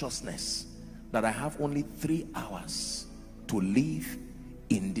consciousness that I have only 3 hours to live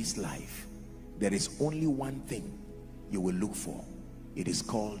in this life, there is only one thing you will look for. It is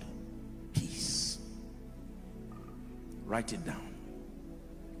called peace. Write it down.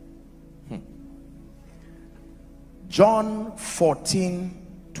 John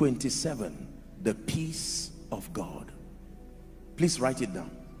 14:27, the peace of God. Please write it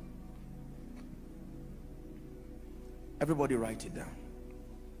down. Everybody write it down.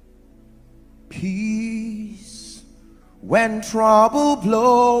 Peace when trouble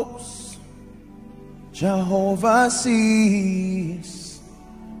blows, Jehovah sees,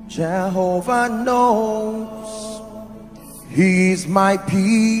 Jehovah knows, He's my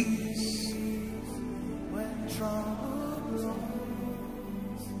peace.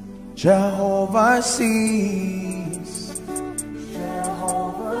 Jehovah sees,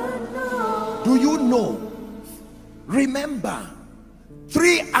 Jehovah knows. Do you know? Remember,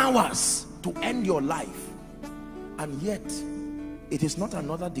 3 hours to end your life, and yet it is not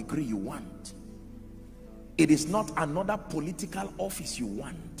another degree you want. It is not another political office you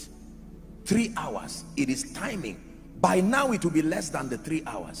want. 3 hours, it is timing. By now it will be less than the 3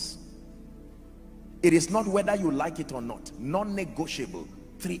 hours. It is not whether you like it or not, non-negotiable.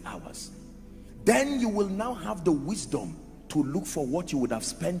 3 hours. Then you will now have the wisdom to look for what you would have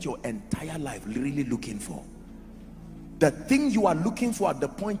spent your entire life really looking for. The thing you are looking for at the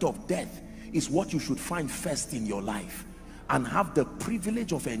point of death is what you should find first in your life and have the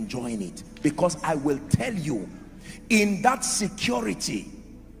privilege of enjoying it. Because I will tell you, in that security,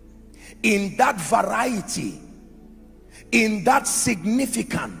 in that variety, in that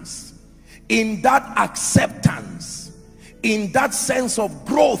significance, in that acceptance, in that sense of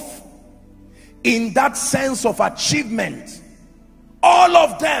growth, in that sense of achievement, All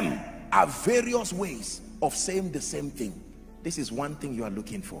of them are various ways of saying the same thing. This is one thing you are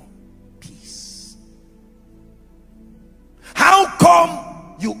looking for: peace. How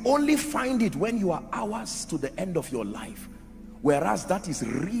come you only find it when you are hours to the end of your life, whereas that is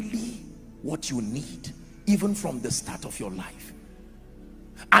really what you need even from the start of your life?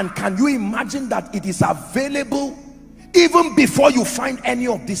 And can you imagine that it is available even before you find any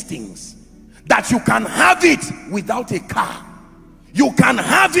of these things? That you can have it without a car, you can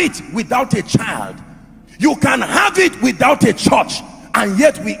have it without a child, you can have it without a church, and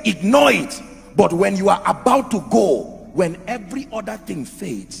yet we ignore it. But when you are about to go, when every other thing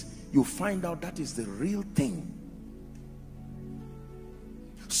fades, you find out that is the real thing.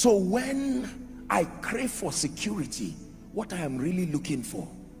 So when I crave for security, what I am really looking for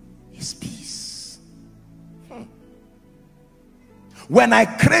is peace. When I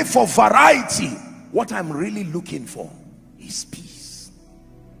crave for variety, what I'm really looking for is peace.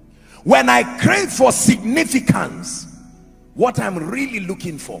 When I crave for significance, what I'm really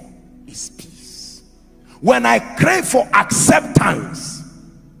looking for is peace. When I crave for acceptance,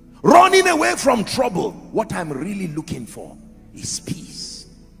 running away from trouble, what I'm really looking for is peace.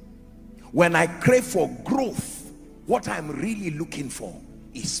 When I crave for growth, what I'm really looking for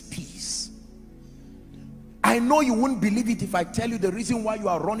is peace. I know you won't believe it if I tell you the reason why you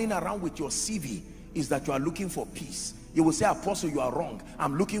are running around with your CV is that you are looking for peace. You will say, Apostle, you are wrong.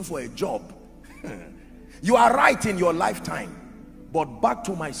 I'm looking for a job. You are right in your lifetime. But back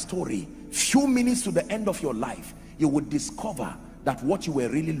to my story, few minutes to the end of your life, you would discover that what you were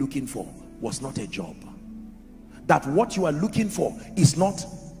really looking for was not a job. That what you are looking for is not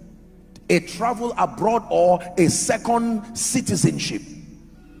a travel abroad or a second citizenship.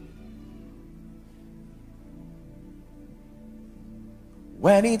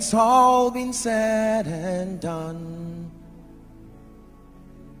 When it's all been said and done,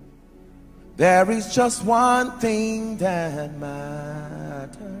 there is just one thing that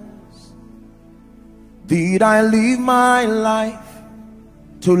matters. Did I live my life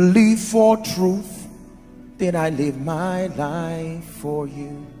to live for truth? Did I live my life for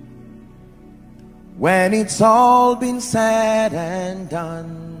you? When it's all been said and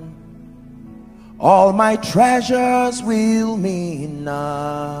done, all my treasures will mean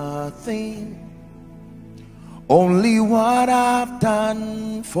nothing. Only what I've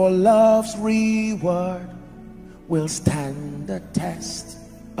done for love's reward will stand the test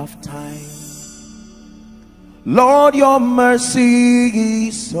of time. Lord, your mercy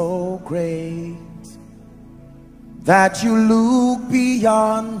is so great that you look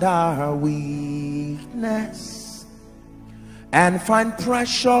beyond our weakness and find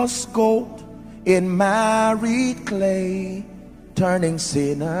precious gold in married clay, turning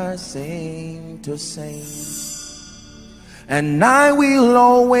sinners into saints. And I will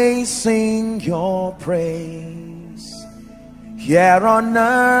always sing your praise here on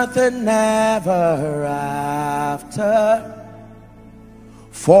earth and never after.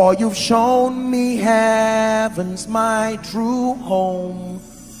 For you've shown me heaven's my true home.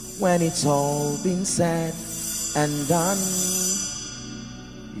 When it's all been said and done,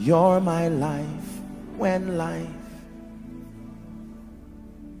 you're my life when life.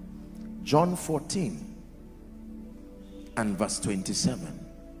 John 14 and verse 27.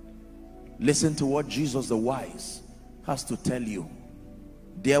 Listen to what Jesus the wise has to tell you.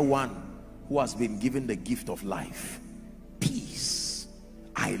 Dear one who has been given the gift of life, peace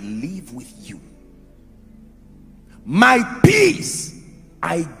I leave with you. My peace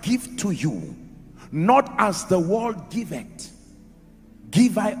I give to you, not as the world giveth,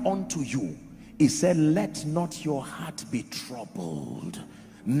 give I unto you. He said, let not your heart be troubled,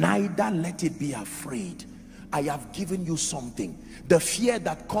 neither let it be afraid. I have given you something. The fear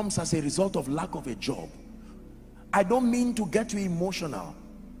that comes as a result of lack of a job. I don't mean to get you emotional,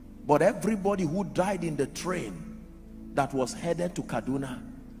 but everybody who died in the train that was headed to Kaduna,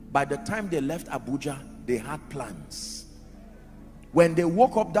 by the time they left Abuja, they had plans. When they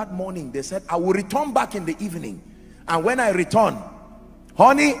woke up that morning, they said, I will return back in the evening. And when I return,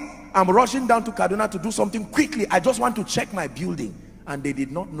 honey, I'm rushing down to Kaduna to do something quickly. I just want to check my building. And they did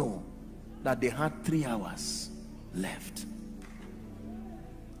not know that they had 3 hours left.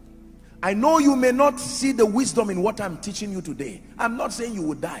 I know you may not see the wisdom in what I'm teaching you today. I'm not saying you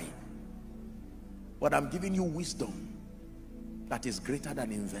will die, but I'm giving you wisdom that is greater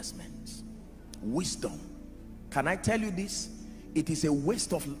than investment. Wisdom. Can I tell you this? It is a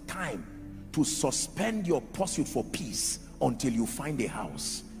waste of time to suspend your pursuit for peace until you find a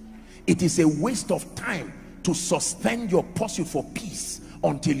house. It is a waste of time to suspend your pursuit for peace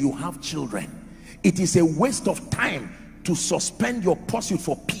until you have children. It is a waste of time to suspend your pursuit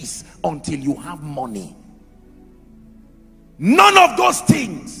for peace until you have money. None of those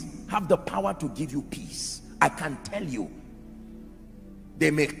things have the power to give you peace. I can tell you. They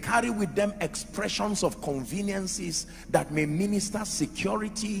may carry with them expressions of conveniences that may minister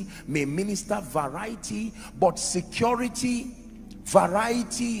security, may minister variety, but security,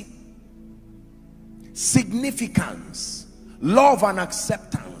 variety, significance, love and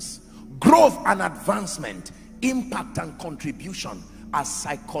acceptance, growth and advancement, impact and contribution are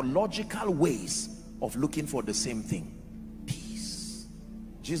psychological ways of looking for the same thing, peace.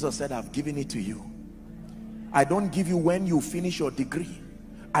 Jesus said, I've given it to you. I don't give you when you finish your degree.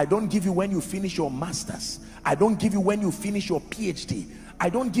 I don't give you when you finish your master's. I don't give you when you finish your PhD. I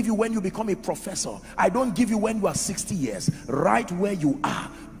don't give you when you become a professor. I don't give you when you are 60 years. Right where you are,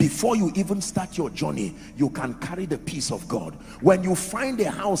 before you even start your journey, you can carry the peace of God. When you find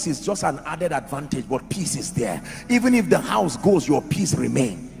a house, it's just an added advantage, but peace is there. Even if the house goes, your peace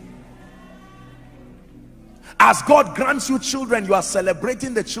remains. As God grants you children, you are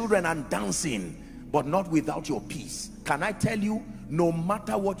celebrating the children and dancing, but not without your peace. Can I tell you, no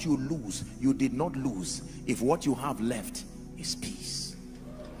matter what you lose, you did not lose if what you have left is peace.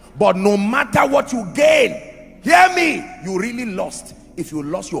 But no matter what you gain, hear me, you really lost if you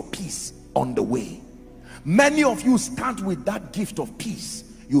lost your peace on the way. Many of you start with that gift of peace.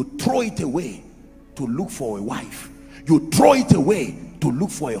 You throw it away to look for a wife. You throw it away to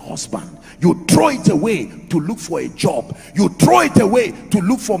look for a husband. You throw it away to look for a job. You throw it away to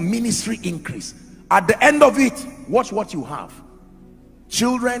look for ministry increase. At the end of it, watch what you have.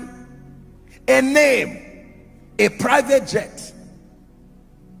 Children, a name, a private jet,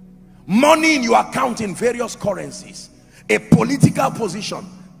 money in your account in various currencies, a political position,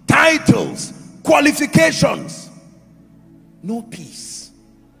 titles, qualifications, no peace.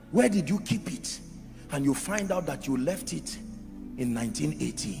 Where did you keep it? And you find out that you left it in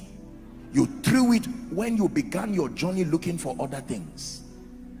 1980. You threw it when you began your journey looking for other things.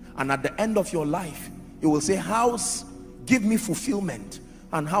 And at the end of your life, you will say, house, give me fulfillment.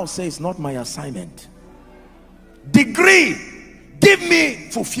 And house says, not my assignment. Degree, give me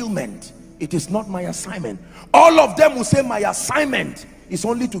fulfillment. It is not my assignment. All of them will say, my assignment is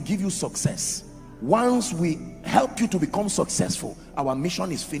only to give you success. Once we help you to become successful, our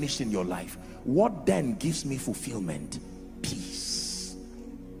mission is finished in your life. What then gives me fulfillment? Peace.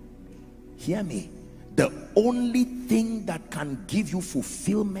 Hear me. The only thing that can give you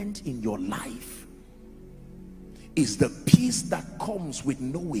fulfillment in your life is the peace that comes with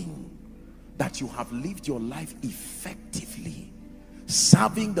knowing that you have lived your life effectively,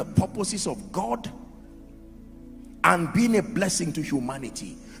 serving the purposes of God and being a blessing to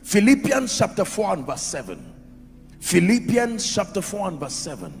humanity. Philippians chapter 4 and verse 7. Philippians chapter 4 and verse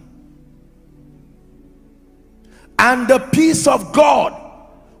 7. And the peace of God,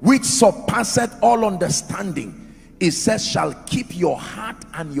 which surpasseth all understanding, it says, shall keep your heart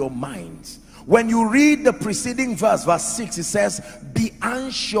and your minds. When you read the preceding verse, verse 6, it says, be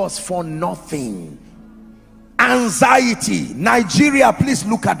anxious for nothing. Anxiety. Nigeria, please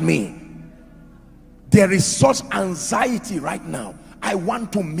look at me. There is such anxiety right now. I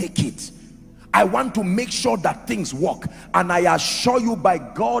want to make it. I want to make sure that things work. And I assure you, by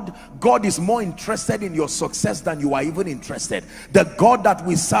God, God is more interested in your success than you are even interested. The God that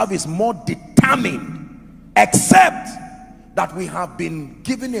we serve is more determined, except that we have been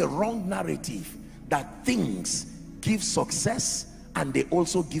given a wrong narrative that things give success and they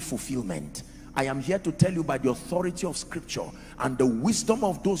also give fulfillment. I am here to tell you by the authority of scripture and the wisdom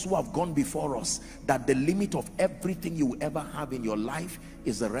of those who have gone before us, that the limit of everything you ever have in your life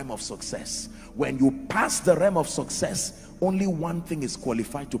is the realm of success. When you pass the realm of success, only one thing is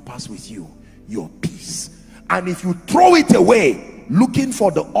qualified to pass with you: your peace. And if you throw it away looking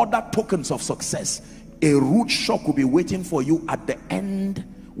for the other tokens of success, a rude shock will be waiting for you at the end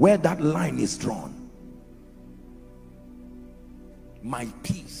where that line is drawn. My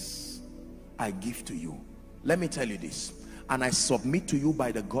peace I give to you. Let me tell you this, and I submit to you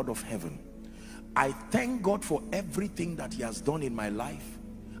by the God of heaven. I thank God for everything that he has done in my life,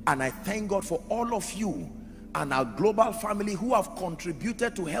 and I thank God for all of you and our global family who have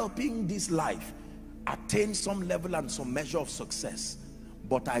contributed to helping this life attain some level and some measure of success.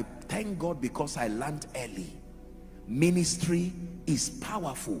 But I thank God because I learned early. Ministry is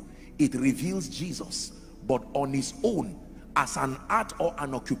powerful. It reveals Jesus, but on its own, as an art or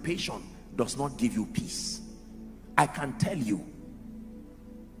an occupation, does not give you peace. I can tell you,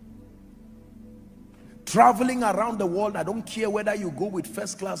 traveling around the world, I don't care whether you go with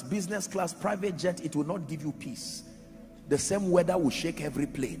first class, business class, private jet, it will not give you peace. The same weather will shake every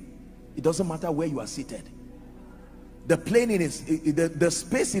plane. It doesn't matter where you are seated. The plane the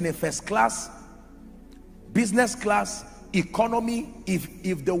space in a first class, business class, economy,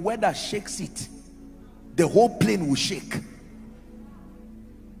 if the weather shakes it, the whole plane will shake.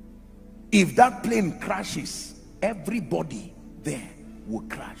 If that plane crashes, everybody there will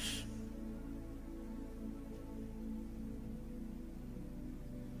crash.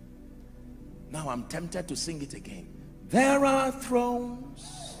 Now I'm tempted to sing it again. There are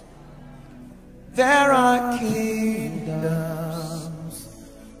thrones, there are kingdoms,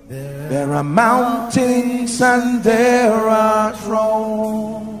 there are mountains and there are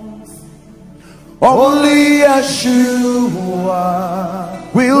thrones. Only Yeshua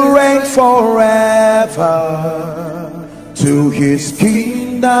will reign forever. To his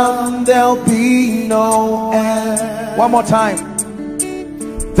kingdom there'll be no end. One more time.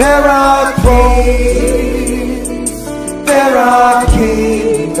 There are thrones, there are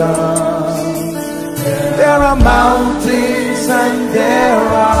kingdoms, there are mountains and there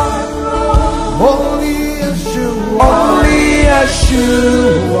are only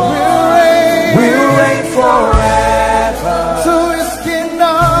Yeshua will reign forever. To his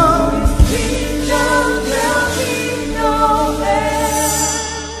kingdom there'll be no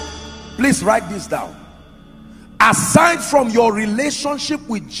end. Please write this down. Aside from your relationship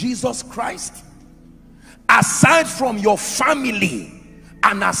with Jesus Christ, aside from your family,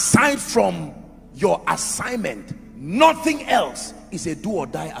 and aside from your assignment, nothing else is a do or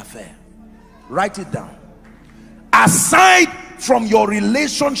die affair. Write it down. Aside from your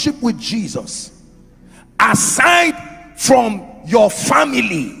relationship with Jesus, aside from your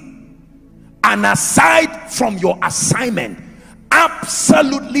family, and aside from your assignment,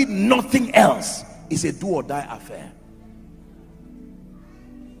 absolutely nothing else is a do or die affair.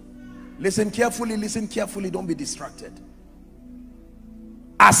 Listen carefully, don't be distracted.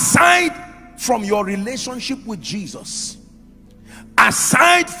 Aside from your relationship with Jesus,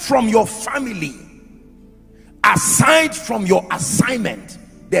 aside from your family, aside from your assignment,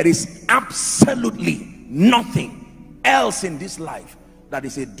 there is absolutely nothing else in this life that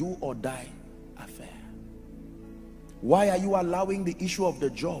is a do or die affair. Why are you allowing the issue of the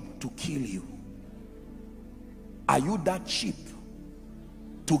job to kill you? Are you that cheap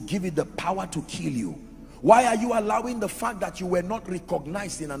to give it the power to kill you? Why are you allowing the fact that you were not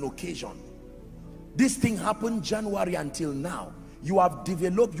recognized in an occasion? This thing happened January until now. You have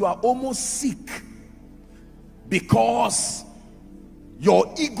developed, you are almost sick because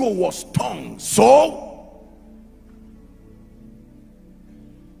your ego was stung. So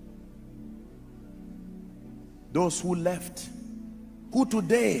those who left, who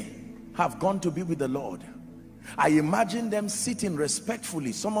today have gone to be with the Lord, I imagine them sitting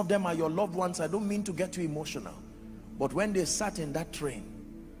respectfully. Some of them are your loved ones. I don't mean to get too emotional, but when they sat in that train,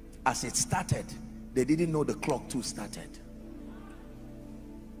 as it started, they didn't know the clock too started.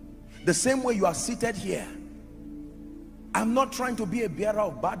 The same way you are seated here, I'm not trying to be a bearer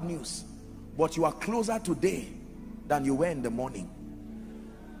of bad news, but you are closer today than you were in the morning.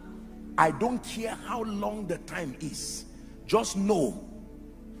 I don't care how long the time is. Just know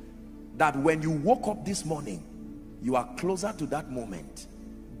that when you woke up this morning, you are closer to that moment.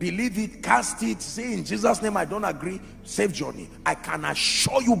 Believe it, cast it, say in Jesus' name I don't agree, safe journey. I can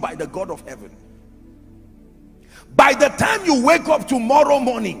assure you by the God of heaven, by the time you wake up tomorrow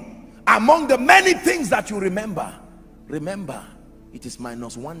morning, among the many things that you remember, it is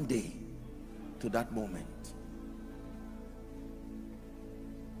 -1 day to that moment.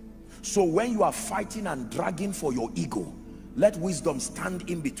 So when you are fighting and dragging for your ego, let wisdom stand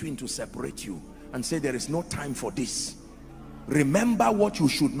in between to separate you and say, there is no time for this. Remember what you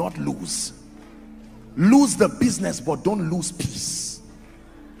should not lose. Lose the business, but don't lose peace.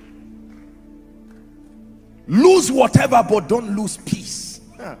 Lose whatever, but don't lose peace.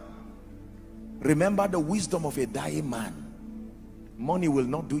 Remember the wisdom of a dying man. Money will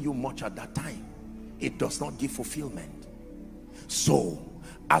not do you much at that time. It does not give fulfillment. So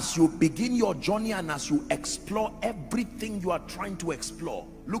as you begin your journey and as you explore everything you are trying to explore,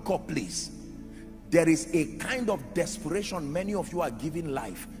 look up please. There is a kind of desperation many of you are giving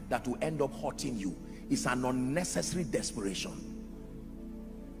life that will end up hurting you. It's an unnecessary desperation.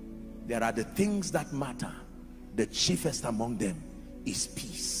 There are the things that matter. The chiefest among them is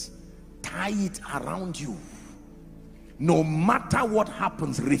peace. Tie it around you. No matter what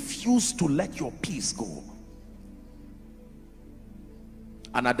happens, refuse to let your peace go.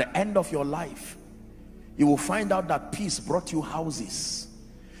 And at the end of your life, you will find out that peace brought you houses.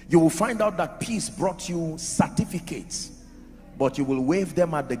 You will find out that peace brought you certificates, but you will wave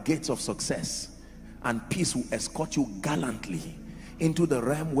them at the gates of success, and peace will escort you gallantly into the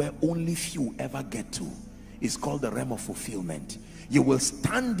realm where only few ever get to. is called the realm of fulfillment. You will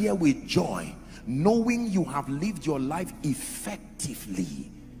stand there with joy, knowing you have lived your life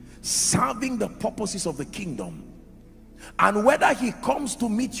effectively, serving the purposes of the kingdom. And whether he comes to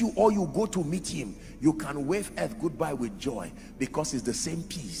meet you or you go to meet him, you can wave earth goodbye with joy, because it's the same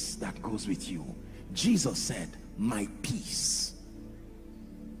peace that goes with you. Jesus said, my peace.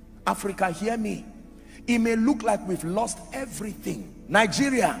 Africa, hear me. It may look like we've lost everything.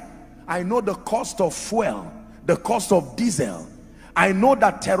 Nigeria, I know the cost of fuel, the cost of diesel. I know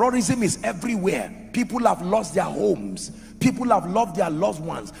that terrorism is everywhere. People have lost their homes. People have loved their loved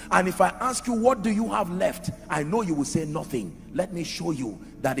ones. And if I ask you, what do you have left? I know you will say nothing. Let me show you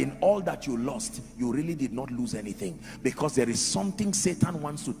that in all that you lost, you really did not lose anything, because there is something Satan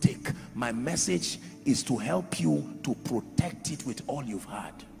wants to take. My message is to help you to protect it with all you've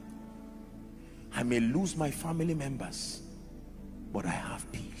had. I may lose my family members, but I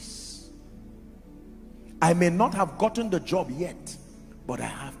have peace. I may not have gotten the job yet, but I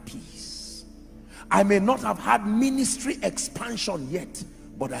have peace. I may not have had ministry expansion yet,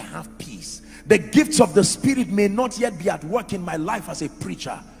 but I have peace. The gifts of the Spirit may not yet be at work in my life as a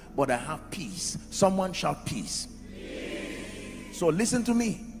preacher, but I have peace. Someone shout peace. Peace. So listen to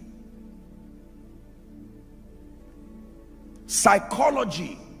me.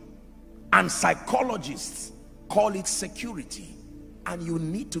 Psychology and psychologists call it security, and you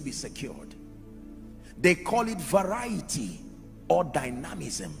need to be secured. They call it variety or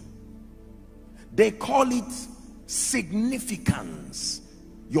dynamism. They call it significance,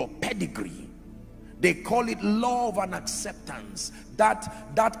 your pedigree. They call it love and acceptance,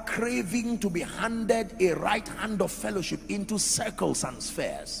 that craving to be handed a right hand of fellowship into circles and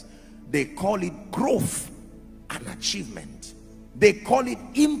spheres. They call it growth and achievement. They call it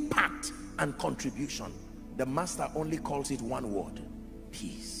impact and contribution. The master only calls it one word: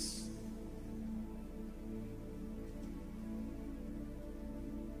 peace.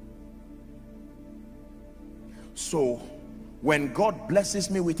 So when God blesses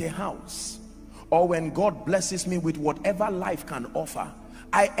me with a house, or when God blesses me with whatever life can offer,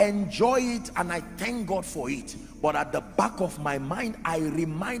 I enjoy it and I thank God for it. But at the back of my mind, I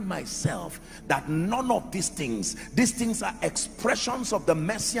remind myself that none of these things are expressions of the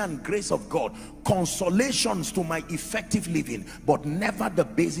mercy and grace of God, consolations to my effective living, but never the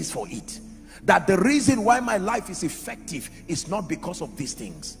basis for it. That the reason why my life is effective is not because of these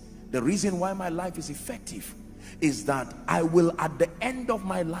things. The reason why my life is effective is that I will, at the end of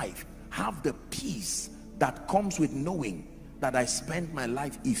my life, have the peace that comes with knowing that I spent my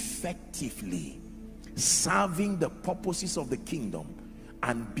life effectively serving the purposes of the kingdom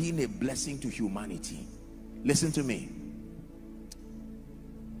and being a blessing to humanity. Listen to me.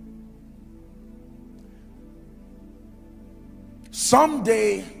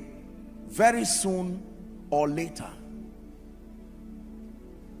 Someday, very soon or later,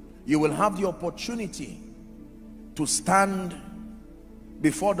 you will have the opportunity to stand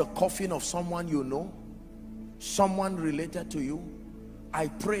before the coffin of someone you know, someone related to you. I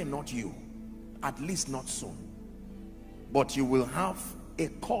pray not you, at least not soon, but you will have a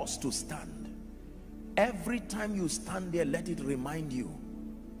cause to stand. Every time you stand there, let it remind you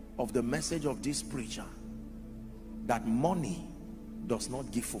of the message of this preacher, that money does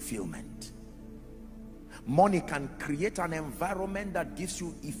not give fulfillment. Money can create an environment that gives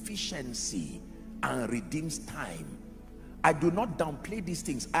you efficiency and redeems time. I do not downplay these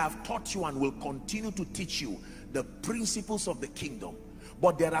things. I have taught you and will continue to teach you the principles of the kingdom.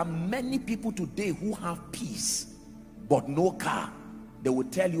 But there are many people today who have peace but no car. They will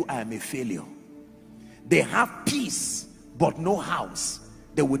tell you, I am a failure. They have peace but no house.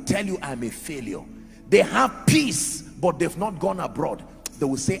 They will tell you, I am a failure. They have peace but they've not gone abroad. They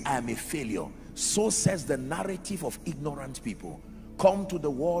will say, I am a failure. So says the narrative of ignorant people. Come to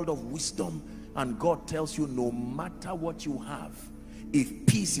the world of wisdom, and God tells you, no matter what you have, if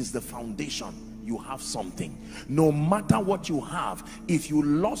peace is the foundation, you have something. No matter what you have, if you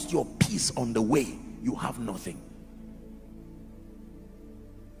lost your peace on the way, you have nothing.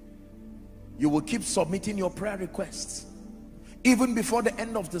 You will keep submitting your prayer requests. Even before the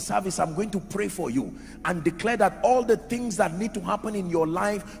end of the service, I'm going to pray for you and declare that all the things that need to happen in your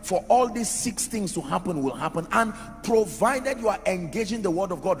life, for all these 6 things to happen, will happen, and provided you are engaging the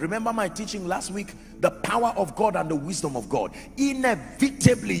word of God. Remember my teaching last week, the power of God and the wisdom of God.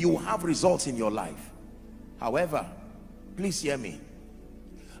 Inevitably you will have results in your life. However, please hear me.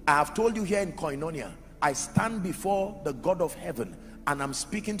 I have told you here in Koinonia, I stand before the God of heaven and I'm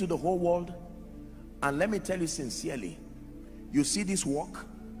speaking to the whole world. And let me tell you sincerely, you see this work,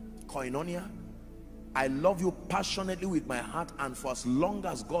 Koinonia, I love you passionately with my heart, and for as long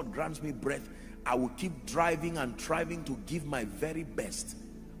as God grants me breath, I will keep driving and striving to give my very best.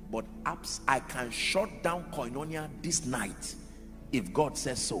 But I can shut down Koinonia this night if God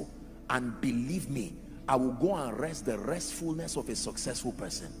says so. And believe me, I will go and rest the restfulness of a successful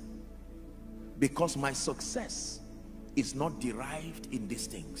person. Because my success is not derived in these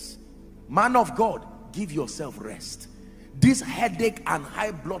things. Man of God, give yourself rest. This headache and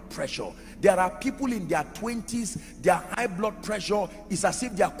high blood pressure, there are people in their 20s, their high blood pressure is as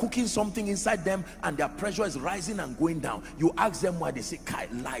if they are cooking something inside them and their pressure is rising and going down. You ask them why, they say,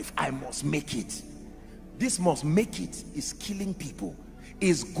 life, I must make it. This must make it is killing people.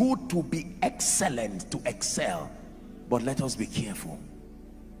 It's good to be excellent, to excel, but let us be careful.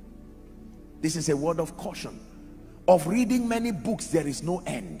 This is a word of caution. Of reading many books there is no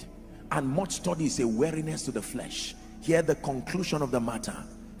end, and much study is a weariness to the flesh. Hear the conclusion of the matter.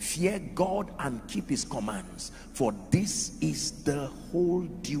 Fear God and keep his commands, for this is the whole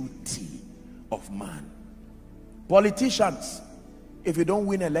duty of man. Politicians, if you don't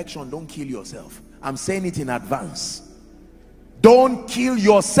win election, don't kill yourself. I'm saying it in advance. Don't kill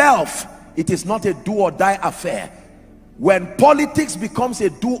yourself. It is not a do or die affair. When politics becomes a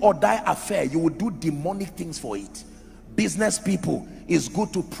do or die affair, you will do demonic things for it. Business people, it's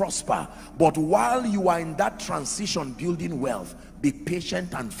good to prosper, but while you are in that transition building wealth, be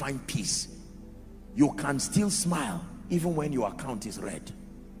patient and find peace. You can still smile even when your account is red.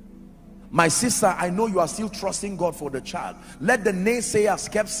 My sister, I know you are still trusting God for the child. Let the naysayers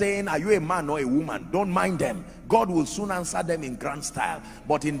keep saying, are you a man or a woman? Don't mind them. God will soon answer them in grand style.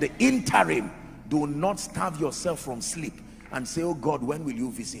 But in the interim, do not starve yourself from sleep and say, oh God, when will you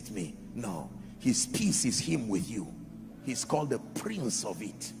visit me? No, his peace is him with you. He's called the Prince of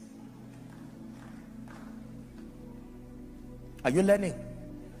it. Are you learning?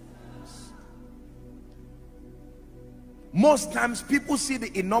 Most times people see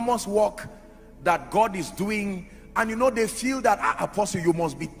the enormous work that God is doing, and you know, they feel that, apostle, you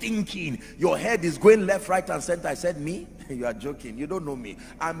must be thinking, your head is going left, right and center. I said, me? You are joking. You don't know me.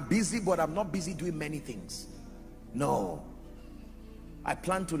 I'm busy, but I'm not busy doing many things. No, I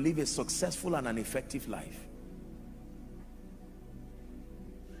plan to live a successful and an effective life.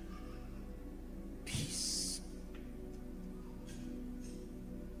 Peace.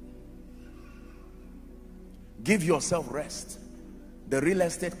 Give yourself rest. The real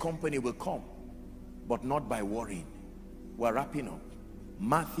estate company will come, but not by worrying. We're wrapping up.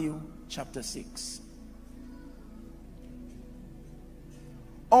 Matthew chapter 6.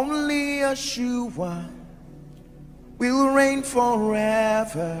 Only Yeshua will reign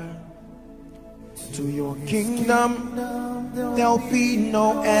forever. To your kingdom there'll be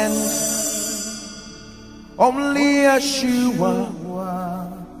no end. Only Yeshua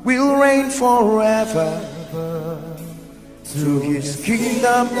will reign forever. To his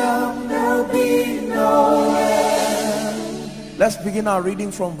kingdom there'll be no end. Let's begin our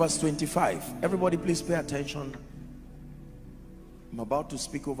reading from verse 25. Everybody please pay attention. I'm about to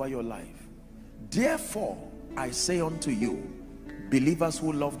speak over your life. Therefore I say unto you, believers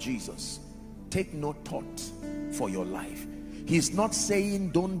who love Jesus, take no thought for your life. He's not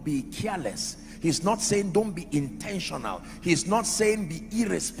saying don't be careless. He's not saying don't be intentional. He's not saying be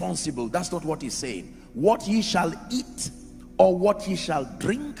irresponsible. That's not what he's saying. What ye shall eat, or what ye shall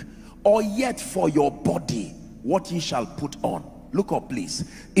drink, or yet for your body what ye shall put on. Look up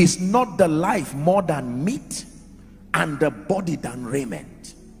please. Is not the life more than meat, and the body than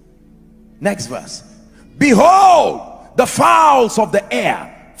raiment? Next verse. Behold the fowls of the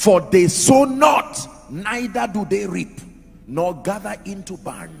air, for they sow not, neither do they reap, nor gather into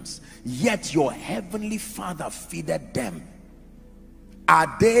barns, yet your heavenly Father feedeth them.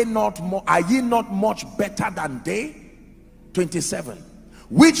 Are ye not much better than they? 27.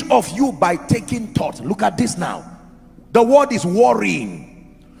 Which of you by taking thought, look at this now, the word is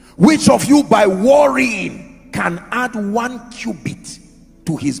worrying, which of you by worrying can add 1 cubit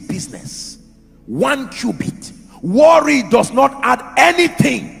to his business? 1 cubit. Worry does not add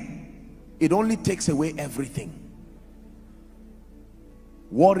anything. It only takes away everything.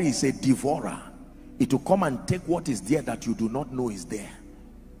 Worry is a devourer. It will come and take what is there that you do not know is there.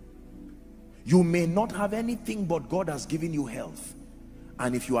 You may not have anything, but God has given you health,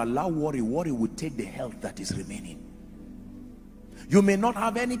 and if you allow worry, worry will take the health that is remaining. You may not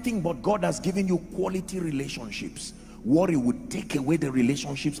have anything, but God has given you quality relationships. Worry would take away the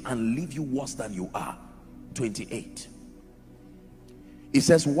relationships and leave you worse than you are. 28. It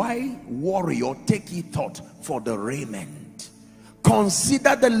says, why worry or take ye thought for the raiment?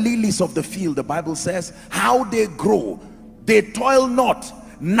 Consider the lilies of the field. The Bible says how they grow. They toil not,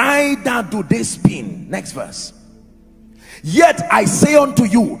 neither do they spin. Next verse. Yet I say unto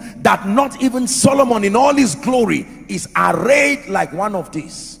you that not even Solomon in all his glory is arrayed like one of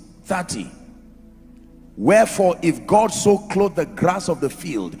these. 30. Wherefore, if God so clothe the grass of the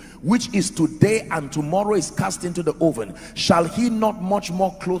field, which is today and tomorrow is cast into the oven, shall he not much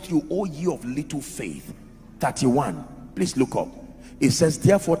more clothe you, O ye of little faith? 31. Please look up. It says,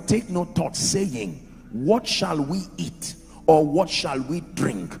 therefore take no thought, saying, what shall we eat, or what shall we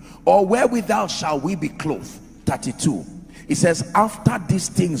drink, or wherewithal shall we be clothed? 32. It says, after these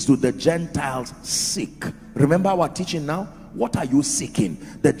things do the Gentiles seek. Remember our teaching now? What are you seeking?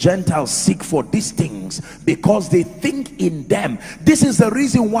 The Gentiles seek for these things because they think in them. This is the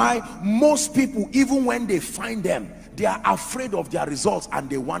reason why most people, even when they find them, they are afraid of their results and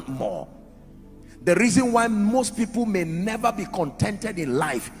they want more. The reason why most people may never be contented in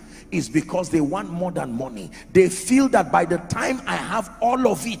life is because they want more than money. They feel that by the time I have all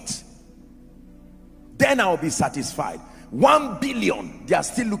of it, then I'll be satisfied. 1 billion, they are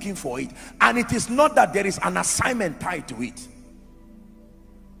still looking for it, and it is not that there is an assignment tied to it.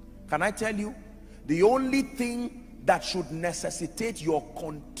 Can I tell you, the only thing that should necessitate your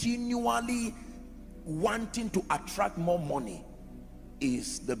continually wanting to attract more money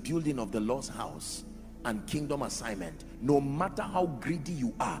is the building of the Lord's house and kingdom assignment. No matter how greedy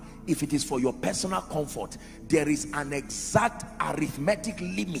you are, if it is for your personal comfort, there is an exact arithmetic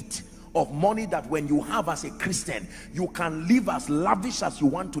limit of money that when you have as a Christian, you can live as lavish as you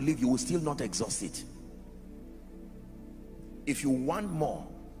want to live, you will still not exhaust it. If you want more,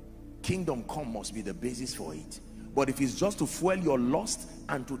 kingdom come must be the basis for it. But if it's just to fuel your lust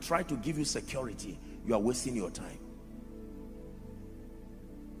and to try to give you security, you are wasting your time.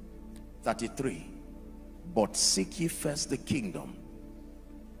 33. But seek ye first the kingdom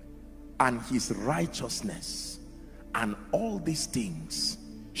and his righteousness, and all these things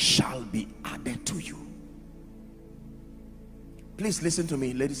shall be added to you. Please listen to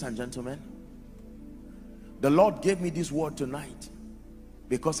me, ladies and gentlemen. The Lord gave me this word tonight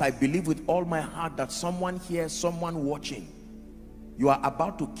because I believe with all my heart that someone here, someone watching, you are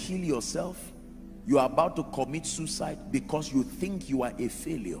about to kill yourself, you are about to commit suicide because you think you are a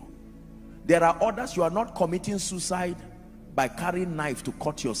failure. There are others, you are not committing suicide by carrying knife to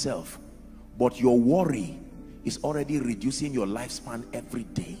cut yourself, but your worry is already reducing your lifespan every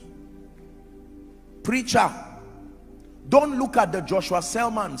day. Preacher, don't look at the Joshua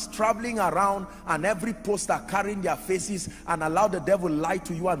Selmans traveling around and every poster carrying their faces and allow the devil lie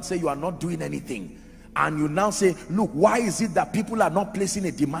to you and say you are not doing anything. And you now say, look, why is it that people are not placing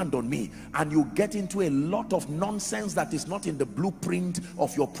a demand on me? And you get into a lot of nonsense that is not in the blueprint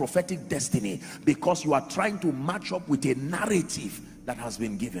of your prophetic destiny, because you are trying to match up with a narrative that has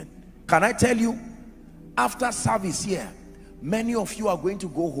been given. Can I tell you, after service here, many of you are going to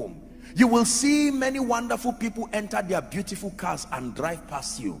go home. You will see many wonderful people enter their beautiful cars and drive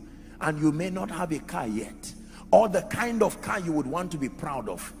past you, and you may not have a car yet, or the kind of car you would want to be proud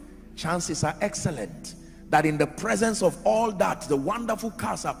of. Chances are excellent that in the presence of all that, the wonderful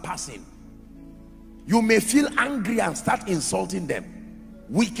cars are passing. You may feel angry and start insulting them.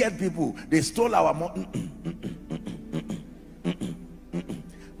 Wicked people, they stole our money.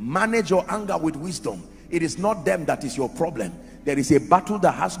 Manage your anger with wisdom. It is not them that is your problem. There is a battle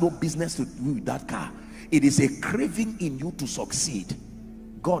that has no business to do with that car. It is a craving in you to succeed.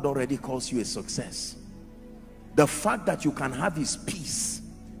 God already calls you a success. The fact that you can have his peace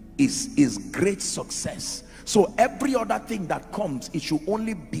is great success. So every other thing that comes, it should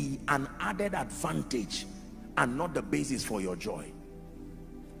only be an added advantage and not the basis for your joy.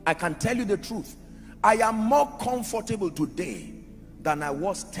 I can tell you the truth, I am more comfortable today than I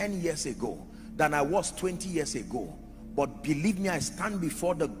was 10 years ago, than I was 20 years ago. But believe me, I stand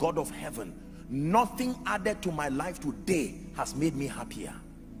before the God of heaven. Nothing added to my life today has made me happier.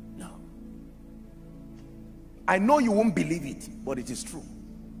 No. I know you won't believe it, but it is true.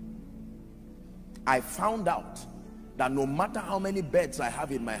 I found out that no matter how many beds I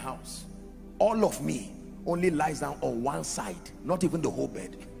have in my house, all of me only lies down on one side, not even the whole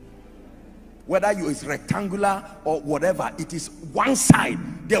bed. Whether you is rectangular or whatever, it is one side.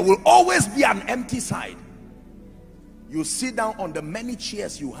 There will always be an empty side. You sit down on the many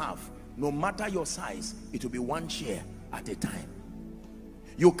chairs you have, no matter your size, it will be one chair at a time.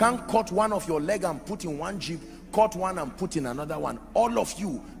 You can't cut one of your leg and put in one jeep, cut one and put in another one. All of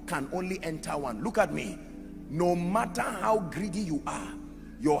you can only enter one. Look at me. No matter how greedy you are,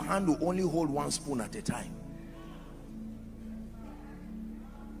 your hand will only hold one spoon at a time.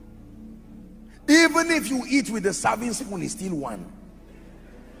 Even if you eat with the serving spoon, it's still one.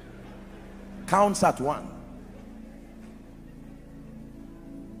 Counts at one.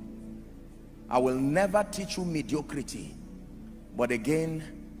 I will never teach you mediocrity. But again,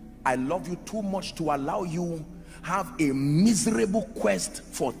 I love you too much to allow you have a miserable quest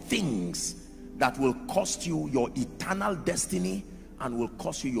for things that will cost you your eternal destiny and will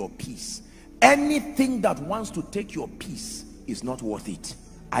cost you your peace. Anything that wants to take your peace is not worth it.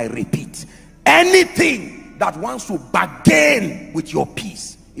 I repeat, anything that wants to bargain with your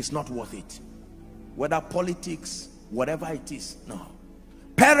peace is not worth it. Whether politics, whatever it is, no.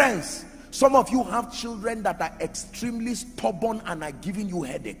 Parents, some of you have children that are extremely stubborn and are giving you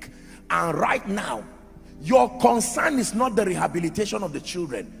headache. And right now, your concern is not the rehabilitation of the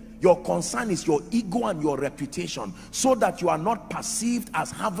children. Your concern is your ego and your reputation, so that you are not perceived as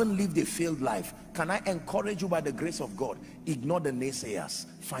having lived a failed life. Can I encourage you by the grace of God? Ignore the naysayers.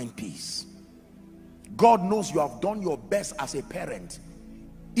 Find peace. God knows you have done your best as a parent.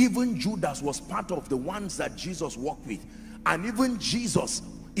 Even Judas was part of the ones that Jesus walked with. And even Jesus,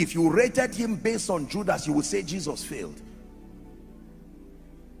 if you rated him based on Judas, you would say Jesus failed.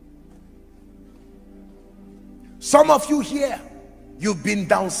 Some of you here, you've been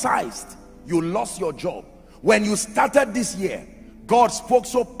downsized. You lost your job. When you started this year, God spoke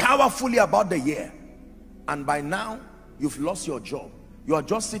so powerfully about the year. And by now, you've lost your job. You are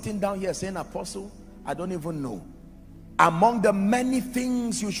just sitting down here saying, Apostle, I don't even know. Among the many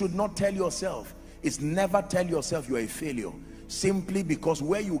things you should not tell yourself is never tell yourself you're a failure. Simply because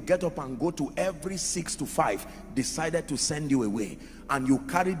where you get up and go to every 6 to 5 decided to send you away. And you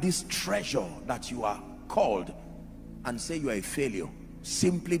carry this treasure that you are called and say you are a failure,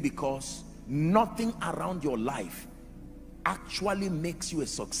 simply because nothing around your life actually makes you a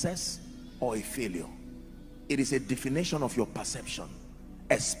success or a failure. It is a definition of your perception,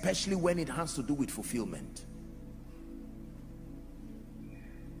 especially when it has to do with fulfillment.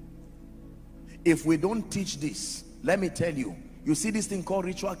 If we don't teach this, let me tell you, you see this thing called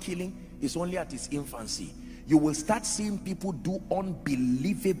ritual killing is only at its infancy. You will start seeing people do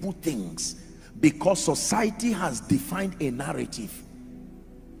unbelievable things because society has defined a narrative.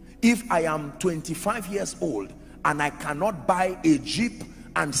 If I am 25 years old and I cannot buy a Jeep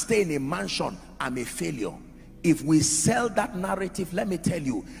and stay in a mansion, I'm a failure. If we sell that narrative, let me tell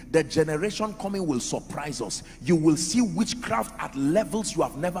you, the generation coming will surprise us. You will see witchcraft at levels you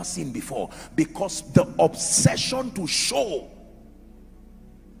have never seen before, because the obsession to show.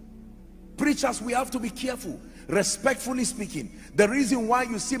 Preachers, we have to be careful. Respectfully speaking, the reason why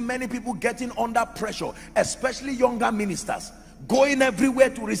you see many people getting under pressure, especially younger ministers, going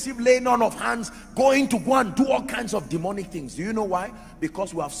everywhere to receive laying on of hands, going to go and do all kinds of demonic things. Do you know why?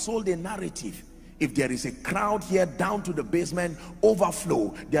 Because we have sold a narrative. If there is a crowd here down to the basement,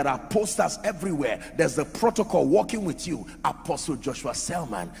 overflow, there are posters everywhere. There's the protocol walking with you. Apostle Joshua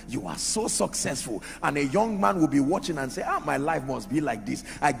Selman, you are so successful. And a young man will be watching and say, my life must be like this.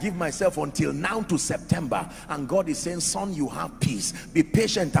 I give myself until now to September. And God is saying, son, you have peace. Be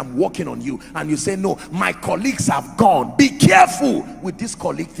patient, I'm working on you. And you say, no, my colleagues have gone. Be careful with this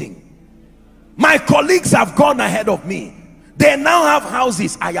colleague thing. My colleagues have gone ahead of me. They now have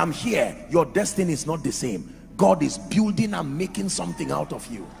houses. I am here. Your destiny is not the same. God is building and making something out of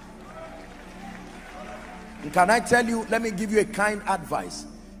you. And can I tell you, let me give you a kind advice.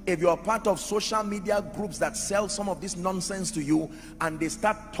 If you're part of social media groups that sell some of this nonsense to you and they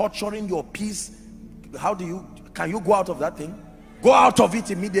start torturing your peace, can you go out of that thing? Go out of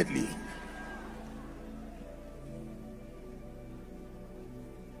it immediately.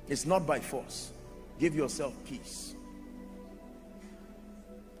 It's not by force. Give yourself peace.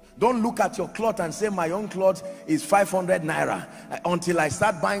 Don't look at your cloth and say, my own cloth is 500 naira until I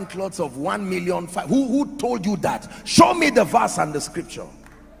start buying clothes of 1 million. Who told you that? Show me the verse and the scripture.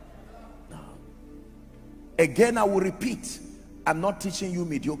 No. Again, I will repeat, I'm not teaching you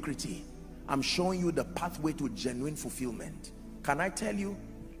mediocrity. I'm showing you the pathway to genuine fulfillment. Can I tell you,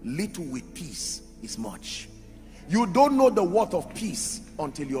 little with peace is much. You don't know the worth of peace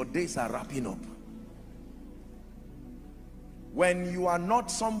until your days are wrapping up. When you are not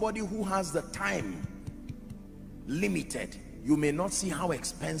somebody who has the time limited, you may not see how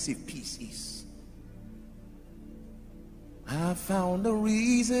expensive peace is. I found a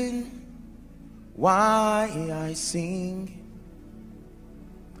reason why I sing.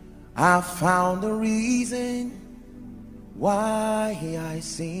 I found a reason why I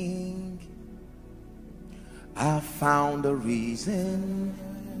sing. I found a reason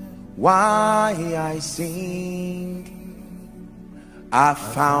why I sing. I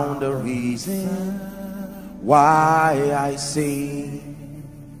found a reason why I sing.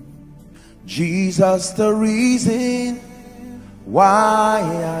 Jesus, the reason why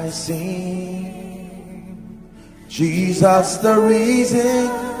I sing. Jesus, the reason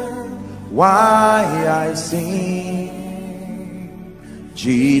why I sing.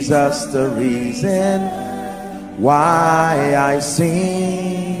 Jesus the reason why I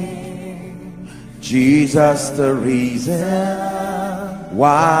sing. Jesus the reason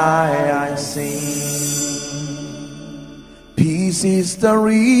why I sing. Peace is the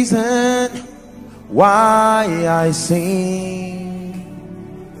reason why I sing.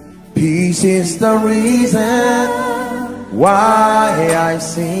 Peace is the reason why I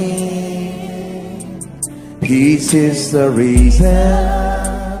sing. Peace is the reason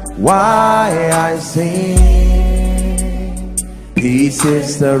why I sing. Peace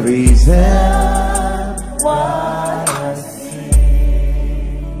is the reason why I sing.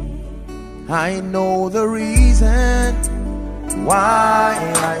 I know the reason why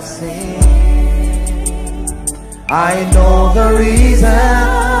I sing. I know the reason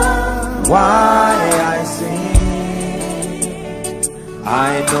why I sing.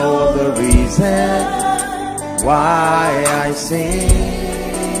 I know the reason why I sing.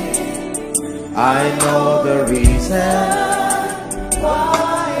 I know the reason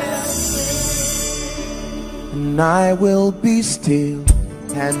why I sing. And I will be still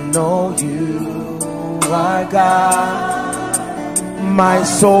and know you are God. My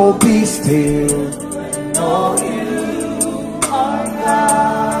soul be still and know you are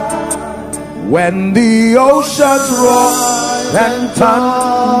God. When the oceans roar and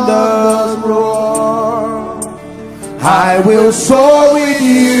thunders roar, I will soar with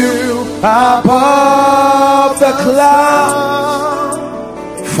you above the clouds.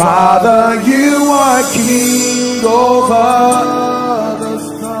 Father, you are king over the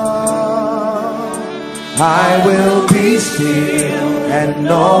storm. I will be still and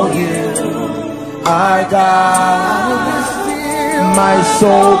know you are God. My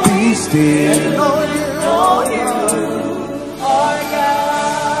soul be still and know you are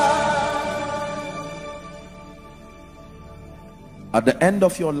God. At the end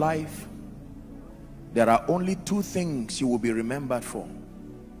of your life, there are only two things you will be remembered for: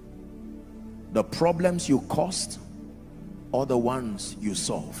 the problems you caused or the ones you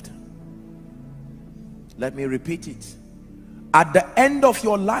solved. Let me repeat it. At the end of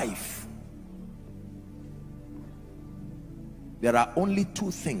your life, there are only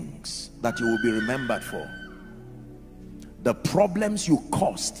two things that you will be remembered for: the problems you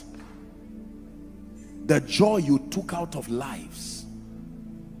caused, the joy you took out of lives,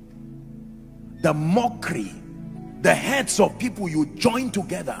 the mockery, the heads of people you joined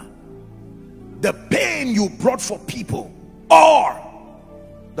together, the pain you brought for people, or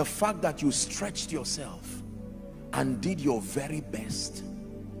the fact that you stretched yourself and did your very best.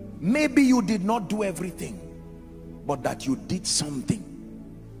 Maybe you did not do everything, but that you did something.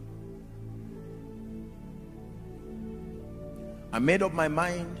 I made up my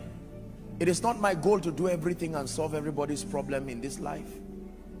mind, it is not my goal to do everything and solve everybody's problem in this life.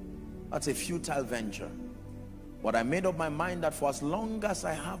 That's a futile venture. But I made up my mind that for as long as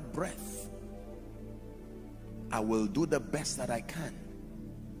I have breath, I will do the best that I can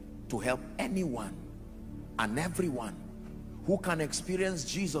to help anyone and everyone who can experience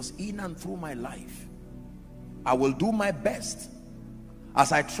Jesus in and through my life. I will do my best.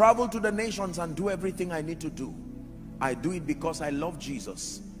 As I travel to the nations and do everything I need to do, I do it because I love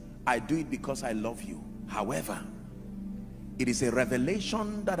Jesus. I do it because I love you. However, it is a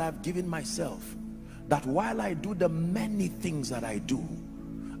revelation that I've given myself, that while I do the many things that I do,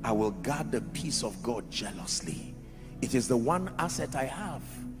 I will guard the peace of God jealously. It is the one asset I have,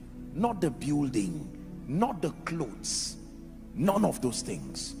 not the building, not the clothes, none of those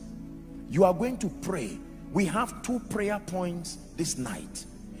things. You are going to pray. We have 2 prayer points this night,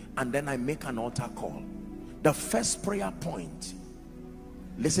 and then I make an altar call. The first prayer point,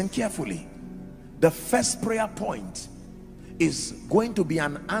 listen carefully, the first prayer point is going to be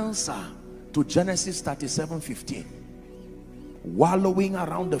an answer to Genesis 37:15. Wallowing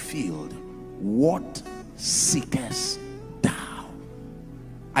around the field, what seekest thou?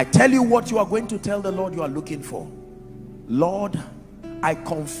 I tell you what you are going to tell the Lord you are looking for. Lord, I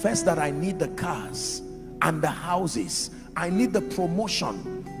confess that I need the cars and the houses. I need the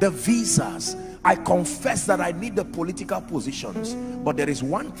promotion, the visas. I confess that I need the political positions. But there is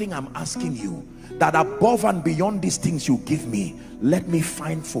one thing I'm asking you, that above and beyond these things you give me, let me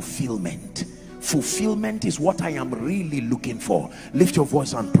find fulfillment. Fulfillment is what I am really looking for. Lift your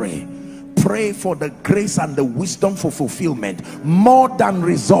voice and pray. Pray for the grace and the wisdom for fulfillment, more than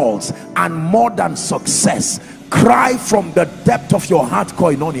results and more than success. Cry from the depth of your heart,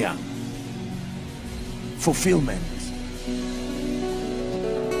 koinonia. Fulfillment.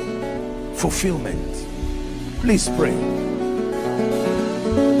 Fulfillment. Please pray.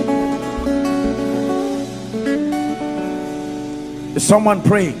 Is someone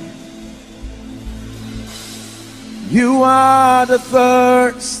praying? You are the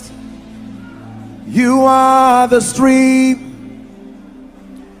thirst, you are the stream,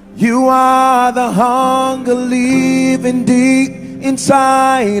 you are the hunger living deep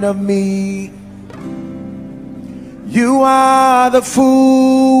inside of me. You are the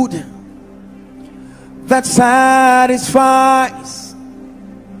food that satisfies.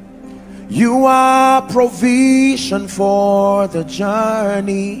 You are provision for the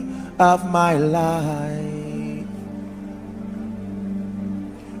journey of my life.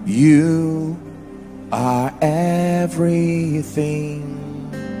 You are everything.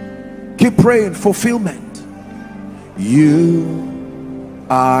 Keep praying. Fulfillment. You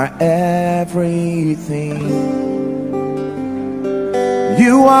are everything.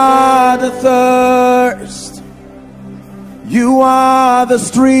 You are the thirst, you are the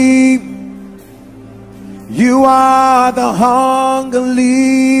stream, you are the hunger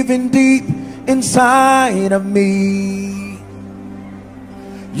living deep inside of me.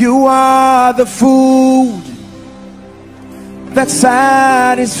 You are the food that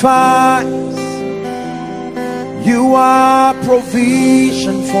satisfies. You are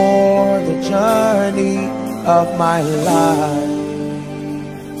provision for the journey of my life.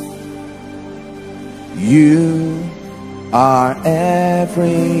 You are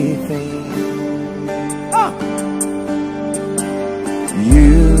everything.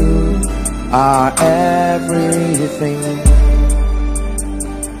 You are everything.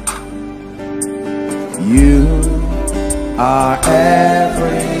 You are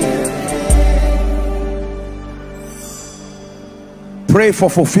everything. Pray for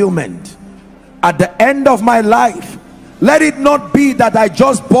fulfillment. At the end of my life, let it not be that I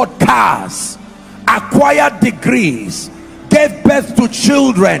just bought cars, acquired degrees, gave birth to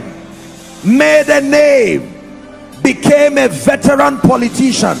children, made a name, became a veteran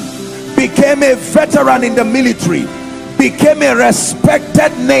politician, became a veteran in the military, became a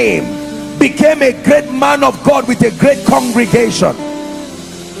respected name, became a great man of God with a great congregation.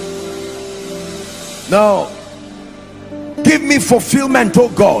 No. Give me fulfillment, oh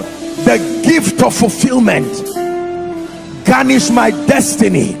God, the gift of fulfillment. Garnish my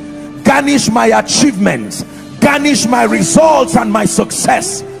destiny, garnish my achievements, garnish my results and my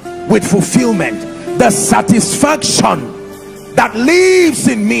success with fulfillment. The satisfaction that lives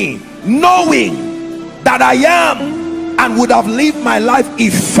in me, knowing that I am and would have lived my life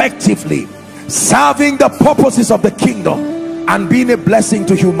effectively, serving the purposes of the kingdom and being a blessing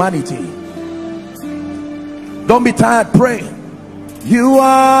to humanity. Don't be tired, pray. You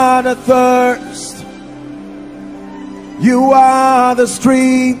are the thirst, you are the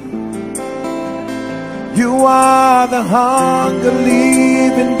stream, you are the hunger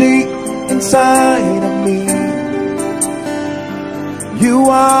living deep inside of me. You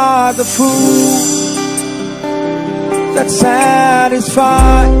are the food that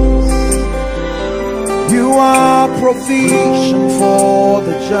satisfies. You are provision for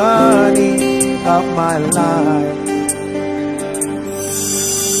the journey of my life.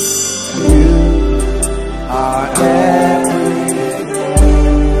 You are everything.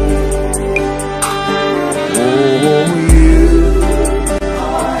 Oh, you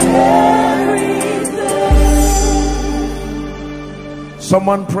are everything.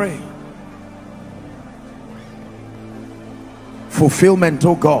 Someone pray. Fulfillment,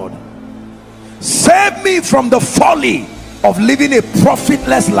 oh God. Save me from the folly of living a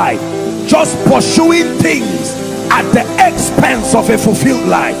profitless life, just pursuing things at the expense of a fulfilled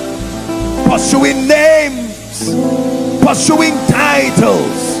life, pursuing names, pursuing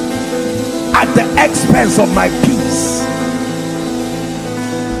titles at the expense of my peace.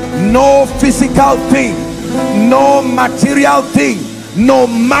 No physical thing, no material thing, no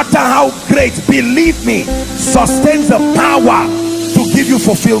matter how great, believe me, sustains the power to give you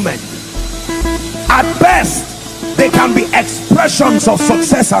fulfillment. At best, they can be expressions of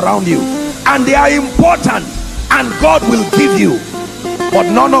success around you, and they are important, and God will give you, but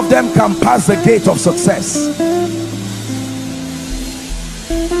none of them can pass the gate of success.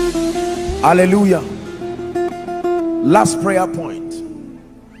 Hallelujah. Last prayer point.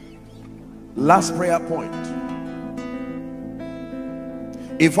 Last prayer point.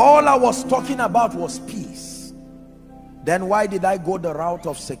 If all I was talking about was peace, then why did I go the route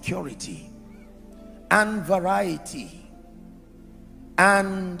of security and variety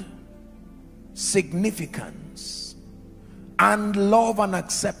and significance and love and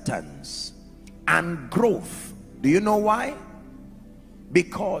acceptance and growth? Do you know why?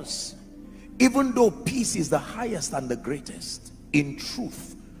 Because even though peace is the highest and the greatest, in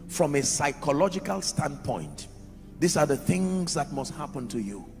truth, from a psychological standpoint, These are the things that must happen to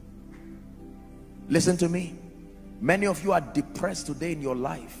you. Listen to me. Many of you are depressed today in your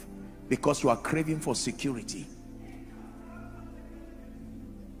life because you are craving for security.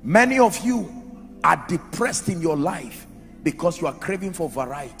 Many of you are depressed in your life because you are craving for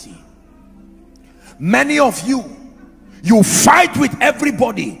variety. Many of you, you fight with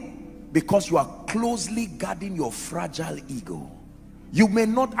everybody because you are closely guarding your fragile ego. You may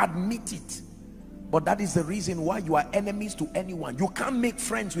not admit it, but that is the reason why you are enemies to anyone. You can't make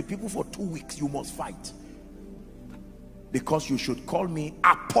friends with people for 2 weeks. You must fight. Because you should call me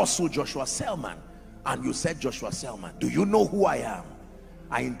Apostle Joshua Selman, and you said Joshua Selman. Do you know who I am?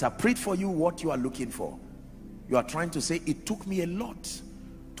 I interpret for you what you are looking for. You are trying to say, it took me a lot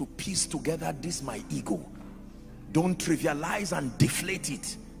to piece together this my ego. Don't trivialize and deflate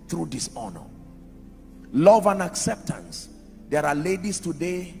it through dishonor. Love and acceptance. There are ladies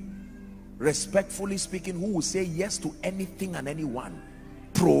today, respectfully speaking, who will say yes to anything and anyone,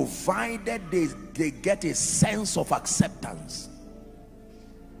 provided they get a sense of acceptance.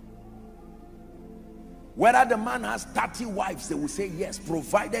 Whether the man has 30 wives, they will say yes,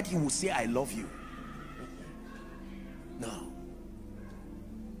 provided he will say I love you. No.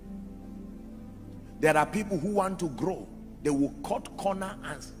 There are people who want to grow. They will cut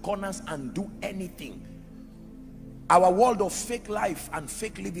corners and do anything. Our world of fake life and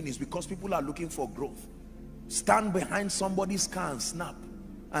fake living is because people are looking for growth. Stand behind somebody's car and snap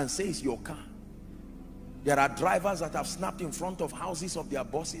and say it's your car. There are drivers that have snapped in front of houses of their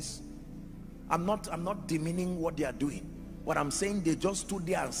bosses. I'm not demeaning what they are doing, but I'm saying they just stood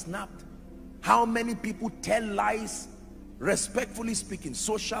there and snapped. How many people tell lies? Respectfully speaking,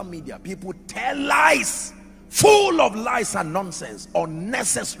 social media, people tell lies, full of lies and nonsense,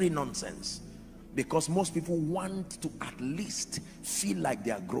 unnecessary nonsense, because most people want to at least feel like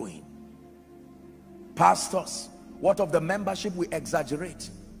they are growing. Pastors, what of the membership? We exaggerate.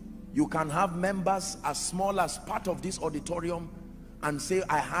 You can have members as small as part of this auditorium and say,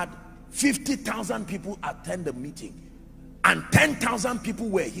 I had 50,000 people attend the meeting and 10,000 people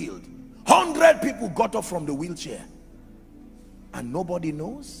were healed. 100 people got up from the wheelchair and nobody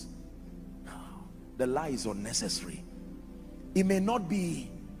knows. No, the lie is unnecessary. It may not be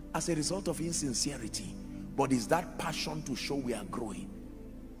as a result of insincerity, but it's that passion to show we are growing.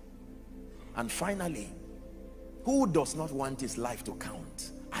 And finally, who does not want his life to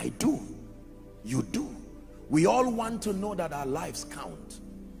count? I do. You do. We all want to know that our lives count.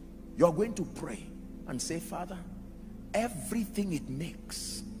 You're going to pray and say, Father, everything it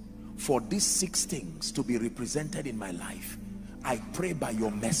makes for these 6 things to be represented in my life, I pray by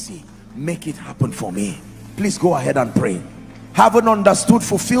your mercy, make it happen for me. Please go ahead and pray. Haven't understood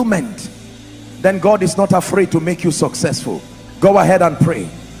fulfillment, then God is not afraid to make you successful. Go ahead and pray.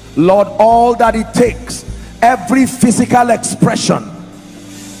 Lord, all that it takes, every physical expression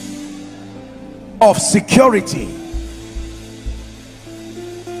of security,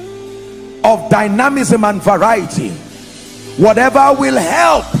 of dynamism and variety, whatever will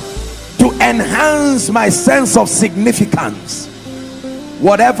help to enhance my sense of significance,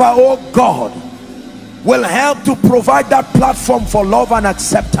 whatever, oh God, will help to provide that platform for love and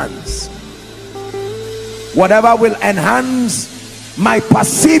acceptance, whatever will enhance my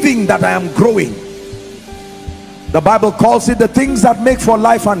perceiving that I am growing. The Bible calls it the things that make for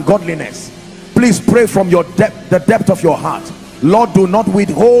life and godliness. Please pray from your depth, the depth of your heart. Lord, do not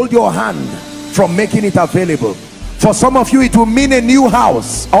withhold your hand from making it available. For some of you it will mean a new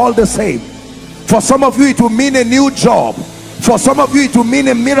house, all the same. For some of you it will mean a new job. For some of you it will mean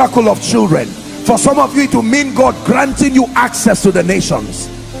a miracle of children. For some of you it will mean God granting you access to the nations,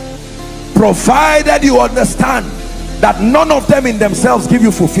 provided you understand that none of them in themselves give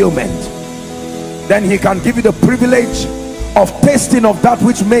you fulfillment. Then he can give you the privilege of tasting of that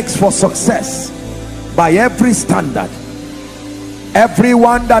which makes for success by every standard.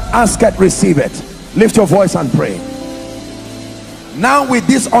 Everyone that asketh, receive it. Lift your voice and pray. Now with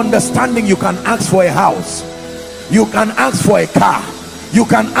this understanding, you can ask for a house, you can ask for a car, you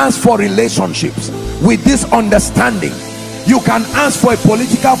can ask for relationships. With this understanding, you can ask for a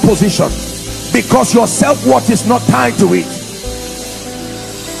political position, because your self-worth is not tied to it.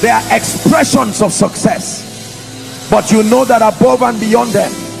 There are expressions of success, but you know that above and beyond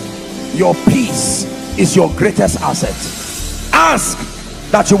them, your peace is your greatest asset. Ask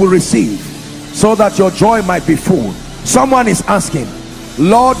that you will receive, so that your joy might be full. Someone is asking,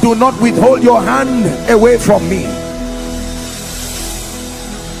 Lord, do not withhold your hand away from me.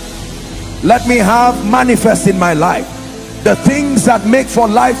 Let me have manifest in my life the things that make for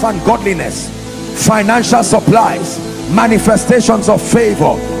life and godliness: financial supplies, manifestations of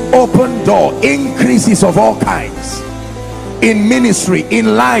favor, open door, increases of all kinds, in ministry,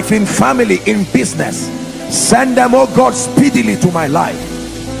 in life, in family, in business. Send them, oh God, speedily to my life.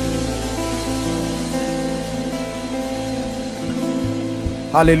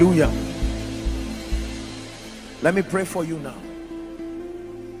 Hallelujah. Let me pray for you now.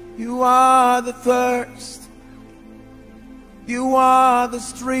 You are the thirst, you are the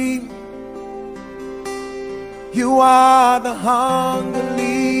stream, you are the hunger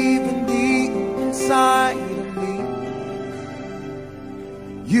living deep inside of me.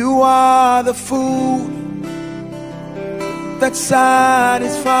 You are the food that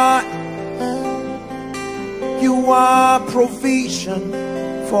satisfies. You are provision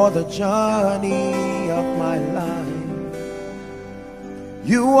for the journey of my life.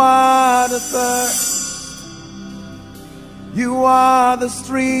 You are the thirst, you are the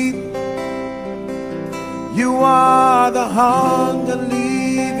stream, you are the hunger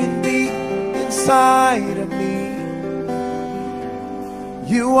living deep inside of me.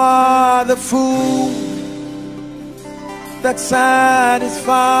 You are the food that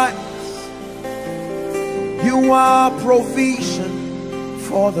satisfies. You are provision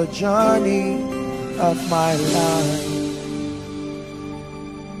for the journey of my life.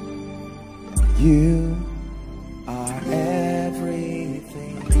 You are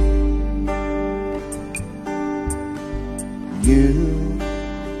everything. You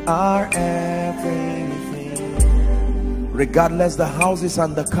are everything. Regardless the houses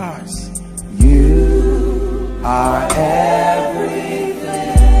and the cars, you are everything.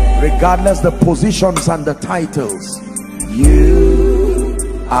 Regardless the positions and the titles, you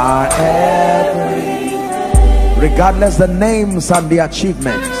are everything. Regardless the names and the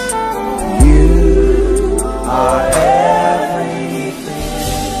achievements, you are everything.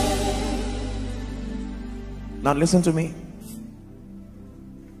 Now listen to me.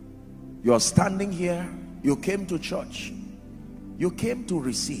 You are standing here, you came to church, you came to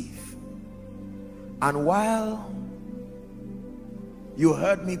receive, and while you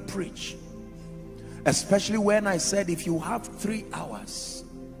heard me preach, especially when I said if you have 3 hours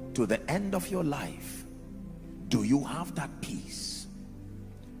to the end of your life, do you have that peace?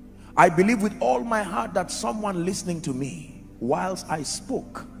 I believe with all my heart that someone listening to me whilst I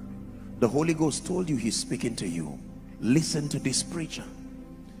spoke, the Holy Ghost told you he's speaking to you. Listen to this preacher.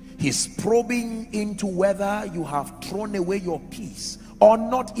 He's probing into whether you have thrown away your peace or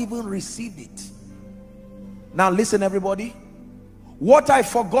not even received it. Now listen everybody. What I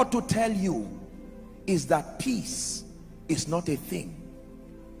forgot to tell you is that peace is not a thing.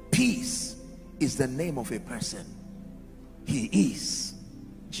 Peace is the name of a person. He is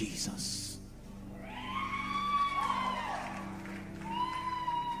Jesus.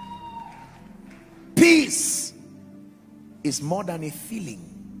 Peace is more than a feeling.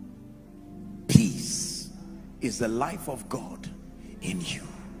 Peace is the life of God in you.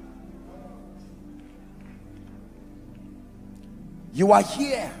 You are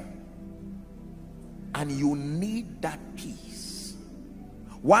here and you need that peace.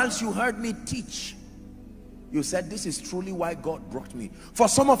 Once you heard me teach, you said, this is truly why God brought me. For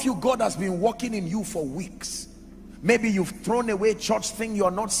some of you, God has been working in you for weeks. Maybe you've thrown away church thing,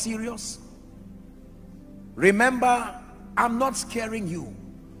 you're not serious. Remember, I'm not scaring you,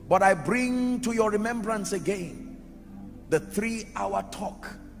 but I bring to your remembrance again the 3-hour talk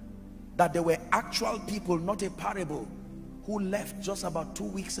that there were actual people, not a parable, who left just about 2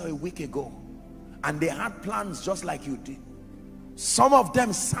 weeks or a week ago, and they had plans just like you did. Some of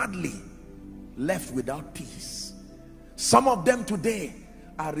them sadly left without peace. Some of them today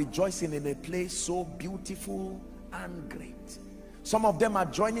are rejoicing in a place so beautiful and great. Some of them are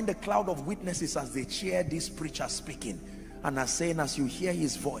joining the cloud of witnesses as they cheer this preacher speaking and are saying, as you hear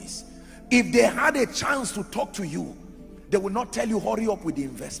his voice, if they had a chance to talk to you, they would not tell you hurry up with the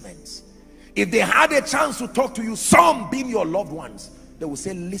investments. If they had a chance to talk to you, some being your loved ones, they will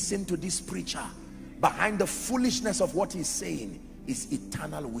say, listen to this preacher. Behind the foolishness of what he's saying is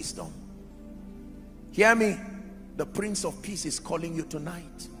eternal wisdom. Hear me. The Prince of Peace is calling you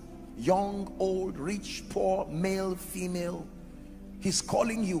tonight. Young, old, rich, poor, male, female. He's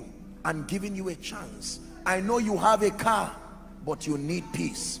calling you and giving you a chance. I know you have a car, but you need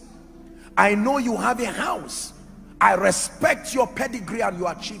peace. I know you have a house. I respect your pedigree and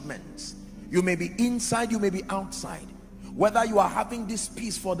your achievements. You may be inside, you may be outside. Whether you are having this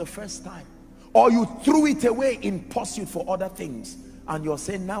peace for the first time, or you threw it away in pursuit for other things, and you're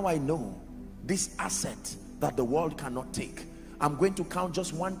saying, now I know this asset that the world cannot take. I'm going to count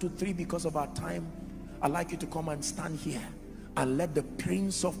just 1 to 3 because of our time. I'd like you to come and stand here and let the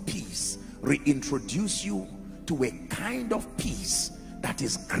Prince of Peace reintroduce you to a kind of peace that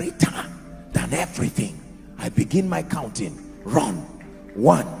is greater than everything. I begin my counting. Run.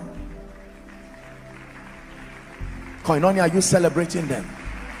 1. Koinonia, are you celebrating them?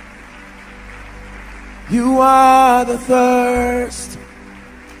 You are the thirst.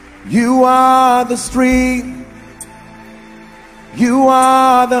 You are the stream. You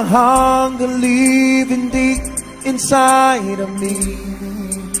are the hunger living deep inside of me.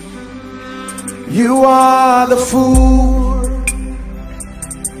 You are the food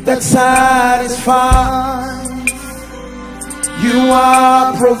that satisfies. You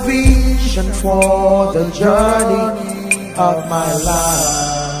are provision for the journey of my life.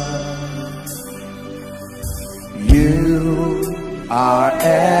 You are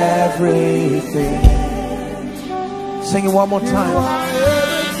everything. Sing it one more time.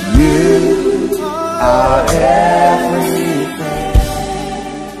 You are everything.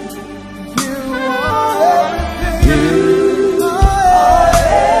 You are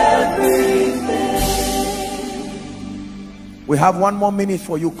everything. We have 1 more minute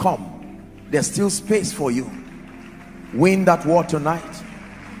for you. Come. There's still space for you. Win that war tonight.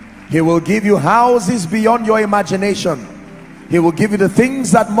 He will give you houses beyond your imagination. He will give you the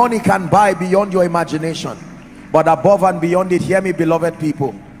things that money can buy beyond your imagination. But above and beyond it, hear me, beloved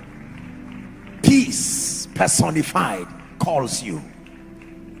people, peace personified calls you.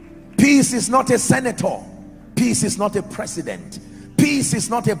 Peace is not a senator. Peace is not a president. Peace is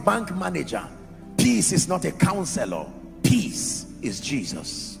not a bank manager. Peace is not a counselor. Peace is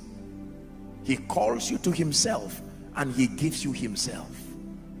Jesus. He calls you to himself and he gives you himself.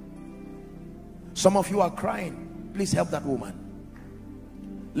 Some of you are crying. Please help that woman.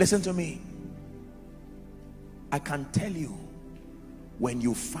 Listen to me. I can tell you, when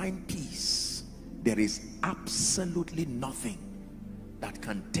you find peace, there is absolutely nothing that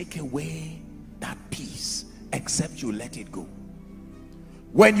can take away that peace except you let it go.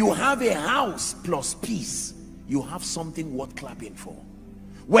 When you have a house plus peace, you have something worth clapping for.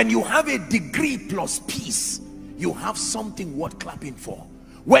 When you have a degree plus peace, you have something worth clapping for.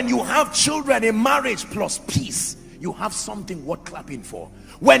 When you have children, a marriage plus peace, you have something worth clapping for.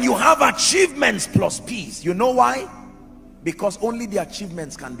 When you have achievements plus peace, you know why? Because only the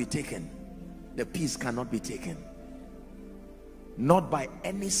achievements can be taken. The peace cannot be taken. Not by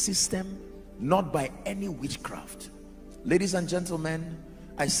any system, not by any witchcraft. Ladies and gentlemen,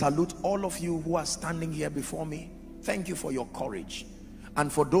 I salute all of you who are standing here before me. Thank you for your courage.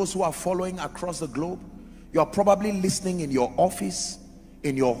 And for those who are following across the globe, you are probably listening in your office,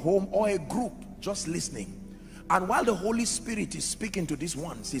 in your home, or a group, just listening. And while the Holy Spirit is speaking to these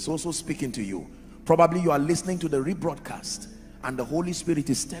ones, he's also speaking to you. Probably you are listening to the rebroadcast and the Holy Spirit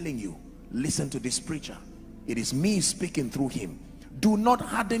is telling you, listen to this preacher. It is me speaking through him. Do not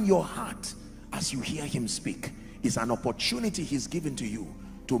harden your heart as you hear him speak. It's an opportunity he's given to you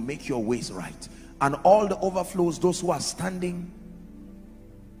to make your ways right. And all the overflows, those who are standing,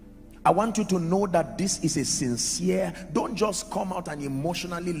 I want you to know that this is a sincere, don't just come out and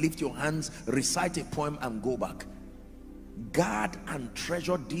emotionally lift your hands, recite a poem and go back. Guard and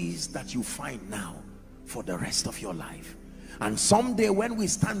treasure these that you find now for the rest of your life. And someday when we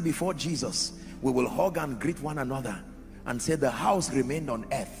stand before Jesus, we will hug and greet one another and say, the house remained on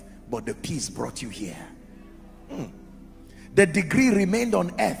earth, but the peace brought you here. The degree remained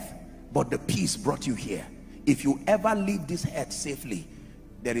on earth, but the peace brought you here. If you ever leave this earth safely,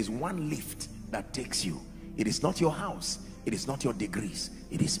 there is one lift that takes you. It is not your house, it is not your degrees,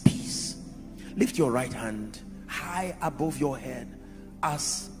 it is peace. Lift your right hand high above your head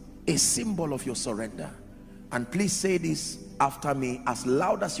as a symbol of your surrender, and please say this after me as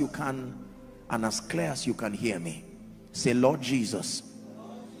loud as you can and as clear as you can hear me. Say, Lord Jesus,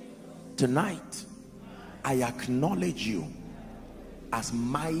 tonight I acknowledge you as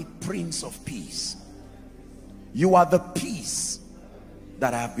my Prince of Peace. You are the peace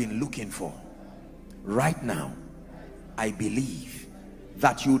that I have been looking for. Right now, I believe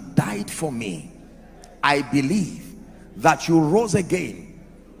that you died for me. I believe that you rose again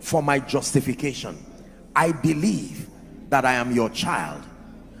for my justification. I believe that I am your child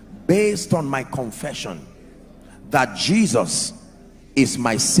based on my confession that Jesus is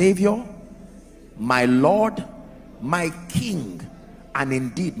my Savior, my Lord, my King, and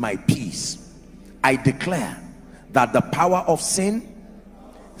indeed my peace. I declare that the power of sin,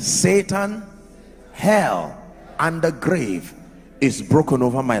 Satan, hell, and the grave is broken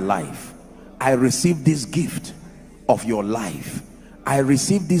over my life. I receive this gift of your life. I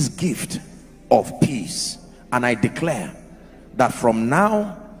receive this gift of peace, and I declare that from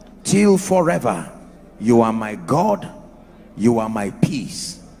now till forever, you are my God, you are my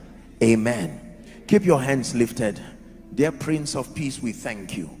peace. Amen. Keep your hands lifted. Dear Prince of Peace, we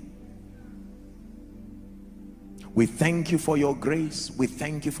thank you. We thank you for your grace. We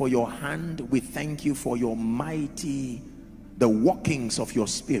thank you for your hand. We thank you for your mighty, the workings of your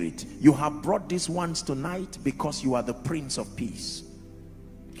spirit. You have brought these ones tonight because you are the Prince of Peace.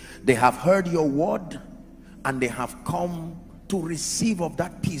 They have heard your word and they have come to receive of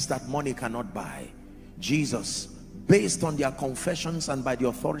that peace that money cannot buy. Jesus, based on their confessions and by the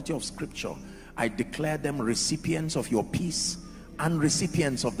authority of scripture, I declare them recipients of your peace and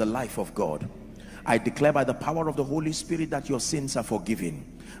recipients of the life of God. I declare by the power of the Holy Spirit that your sins are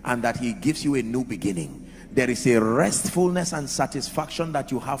forgiven and that he gives you a new beginning. There is a restfulness and satisfaction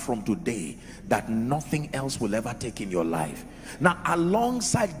that you have from today that nothing else will ever take in your life. Now,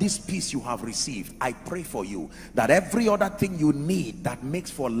 alongside this peace you have received, I pray for you that every other thing you need that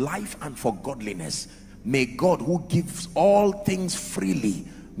makes for life and for godliness, may God, who gives all things freely,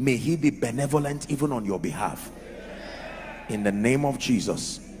 may he be benevolent even on your behalf. In the name of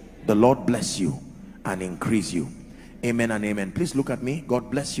Jesus, the Lord bless you and increase you. Amen and amen. Please look at me. God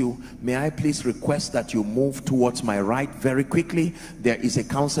bless you. May I please request that you move towards my right very quickly. There is a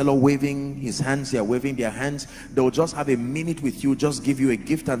counselor waving his hands. They are waving their hands. They'll just have a minute with you, just give you a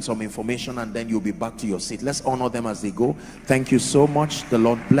gift and some information, and then you'll be back to your seat. Let's honor them as they go. Thank you so much. The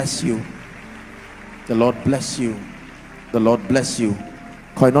Lord bless you. The Lord bless you. The Lord bless you.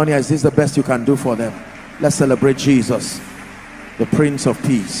 Koinonia, is this the best you can do for them? Let's celebrate Jesus, the Prince of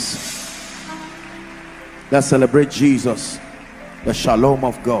Peace. Let's celebrate Jesus, the Shalom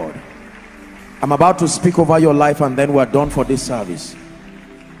of God. I'm about to speak over your life and then we're done for this service.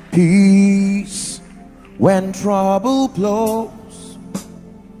 Peace when trouble blows,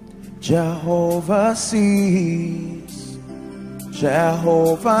 Jehovah sees,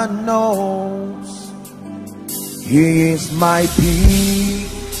 Jehovah knows. He is my peace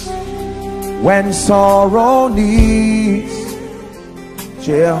when sorrow needs,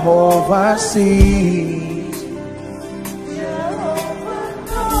 Jehovah sees.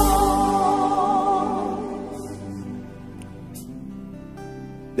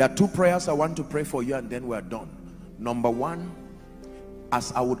 There are two prayers I want to pray for you and then we're done. Number one,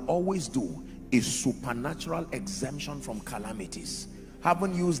 as I would always do, is supernatural exemption from calamities.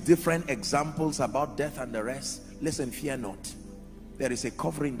 Haven't used different examples about death and the rest. Listen, fear not. There is a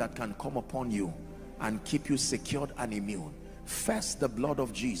covering that can come upon you and keep you secured and immune. First, the blood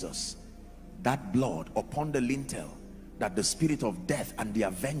of Jesus, that blood upon the lintel, that the spirit of death and the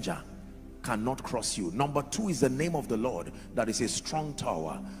avenger cannot cross you. Number two is the name of the Lord, that is a strong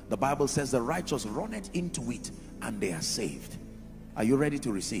tower. The Bible says the righteous runneth into it and they are saved. Are you ready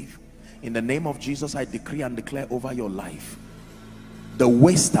to receive? In the name of Jesus, I decree and declare over your life, the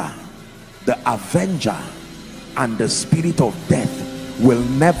waster, the avenger, and the spirit of death will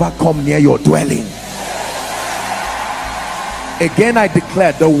never come near your dwelling. Again, I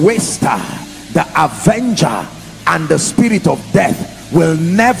declare, the waster, the avenger, and the spirit of death will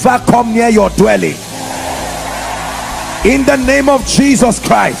never come near your dwelling. In the name of Jesus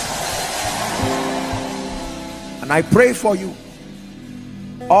Christ. And I pray for you,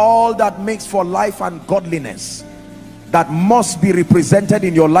 all that makes for life and godliness that must be represented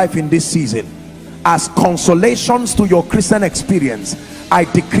in your life in this season as consolations to your Christian experience, I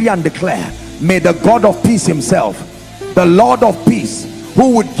decree and declare, may the God of peace himself, the Lord of peace,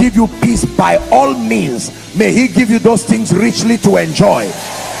 who would give you peace by all means, may he give you those things richly to enjoy.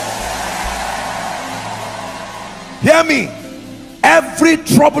 Hear me. Every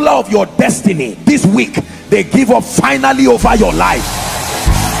troubler of your destiny this week, they give up finally over your life.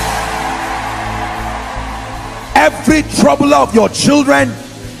 Every troubler of your children,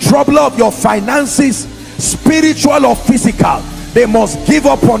 troubler of your finances, spiritual or physical, they must give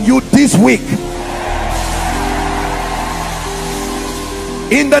up on you this week.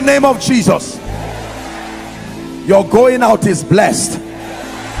 In the name of Jesus. Your going out is blessed.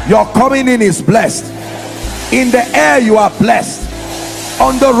 Your coming in is blessed. In the air you are blessed.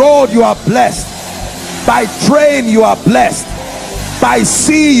 On the road you are blessed. By train you are blessed. By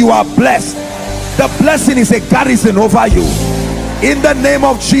sea you are blessed. The blessing is a garrison over you. In the name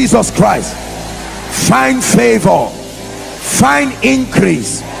of Jesus Christ. Find favor, find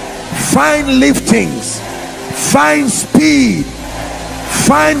increase, find liftings, find speed,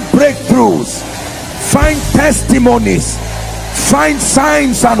 find breakthroughs, find testimonies, find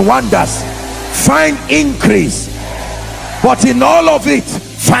signs and wonders, find increase, but in all of it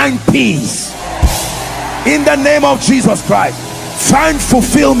find peace. In the name of Jesus Christ, find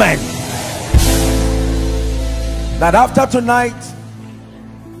fulfillment. That after tonight,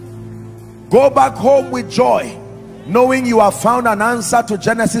 go back home with joy, knowing you have found an answer to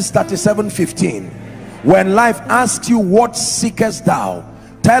Genesis 37:15. When life asks you, what seekest thou?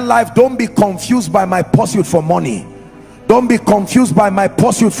 Tell life, don't be confused by my pursuit for money. Don't be confused by my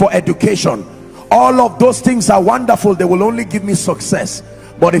pursuit for education. All of those things are wonderful. They will only give me success.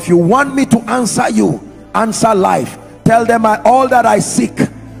 But if you want me to answer you, answer life. Tell them, all that I seek,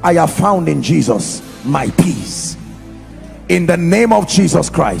 I have found in Jesus, my peace. In the name of Jesus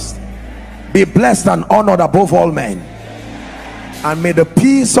Christ, be blessed and honored above all men. And may the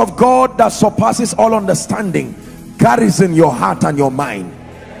peace of God that surpasses all understanding garrison your heart and your mind.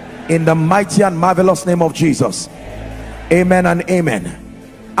 In the mighty and marvelous name of Jesus. Amen and amen.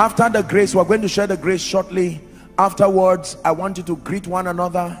 After the grace, we're going to share the grace shortly. Afterwards, I want you to greet one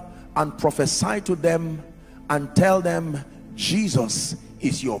another and prophesy to them and tell them, Jesus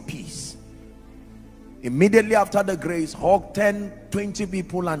is your peace. Immediately after the grace, hug 10, 20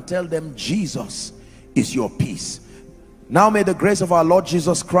 people and tell them, Jesus is your peace. Now may the grace of our Lord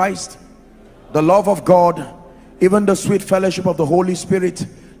Jesus Christ, the love of God, even the sweet fellowship of the Holy Spirit,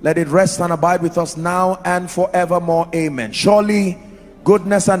 let it rest and abide with us now and forevermore. Amen. Surely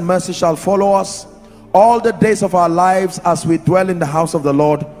goodness and mercy shall follow us all the days of our lives as we dwell in the house of the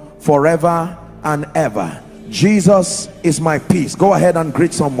Lord forever and ever. Jesus is my peace. Go ahead and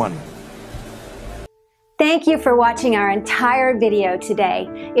greet someone. Thank you for watching our entire video today.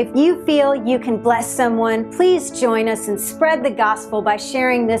 If you feel you can bless someone, please join us and spread the gospel by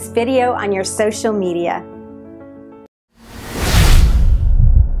sharing this video on your social media.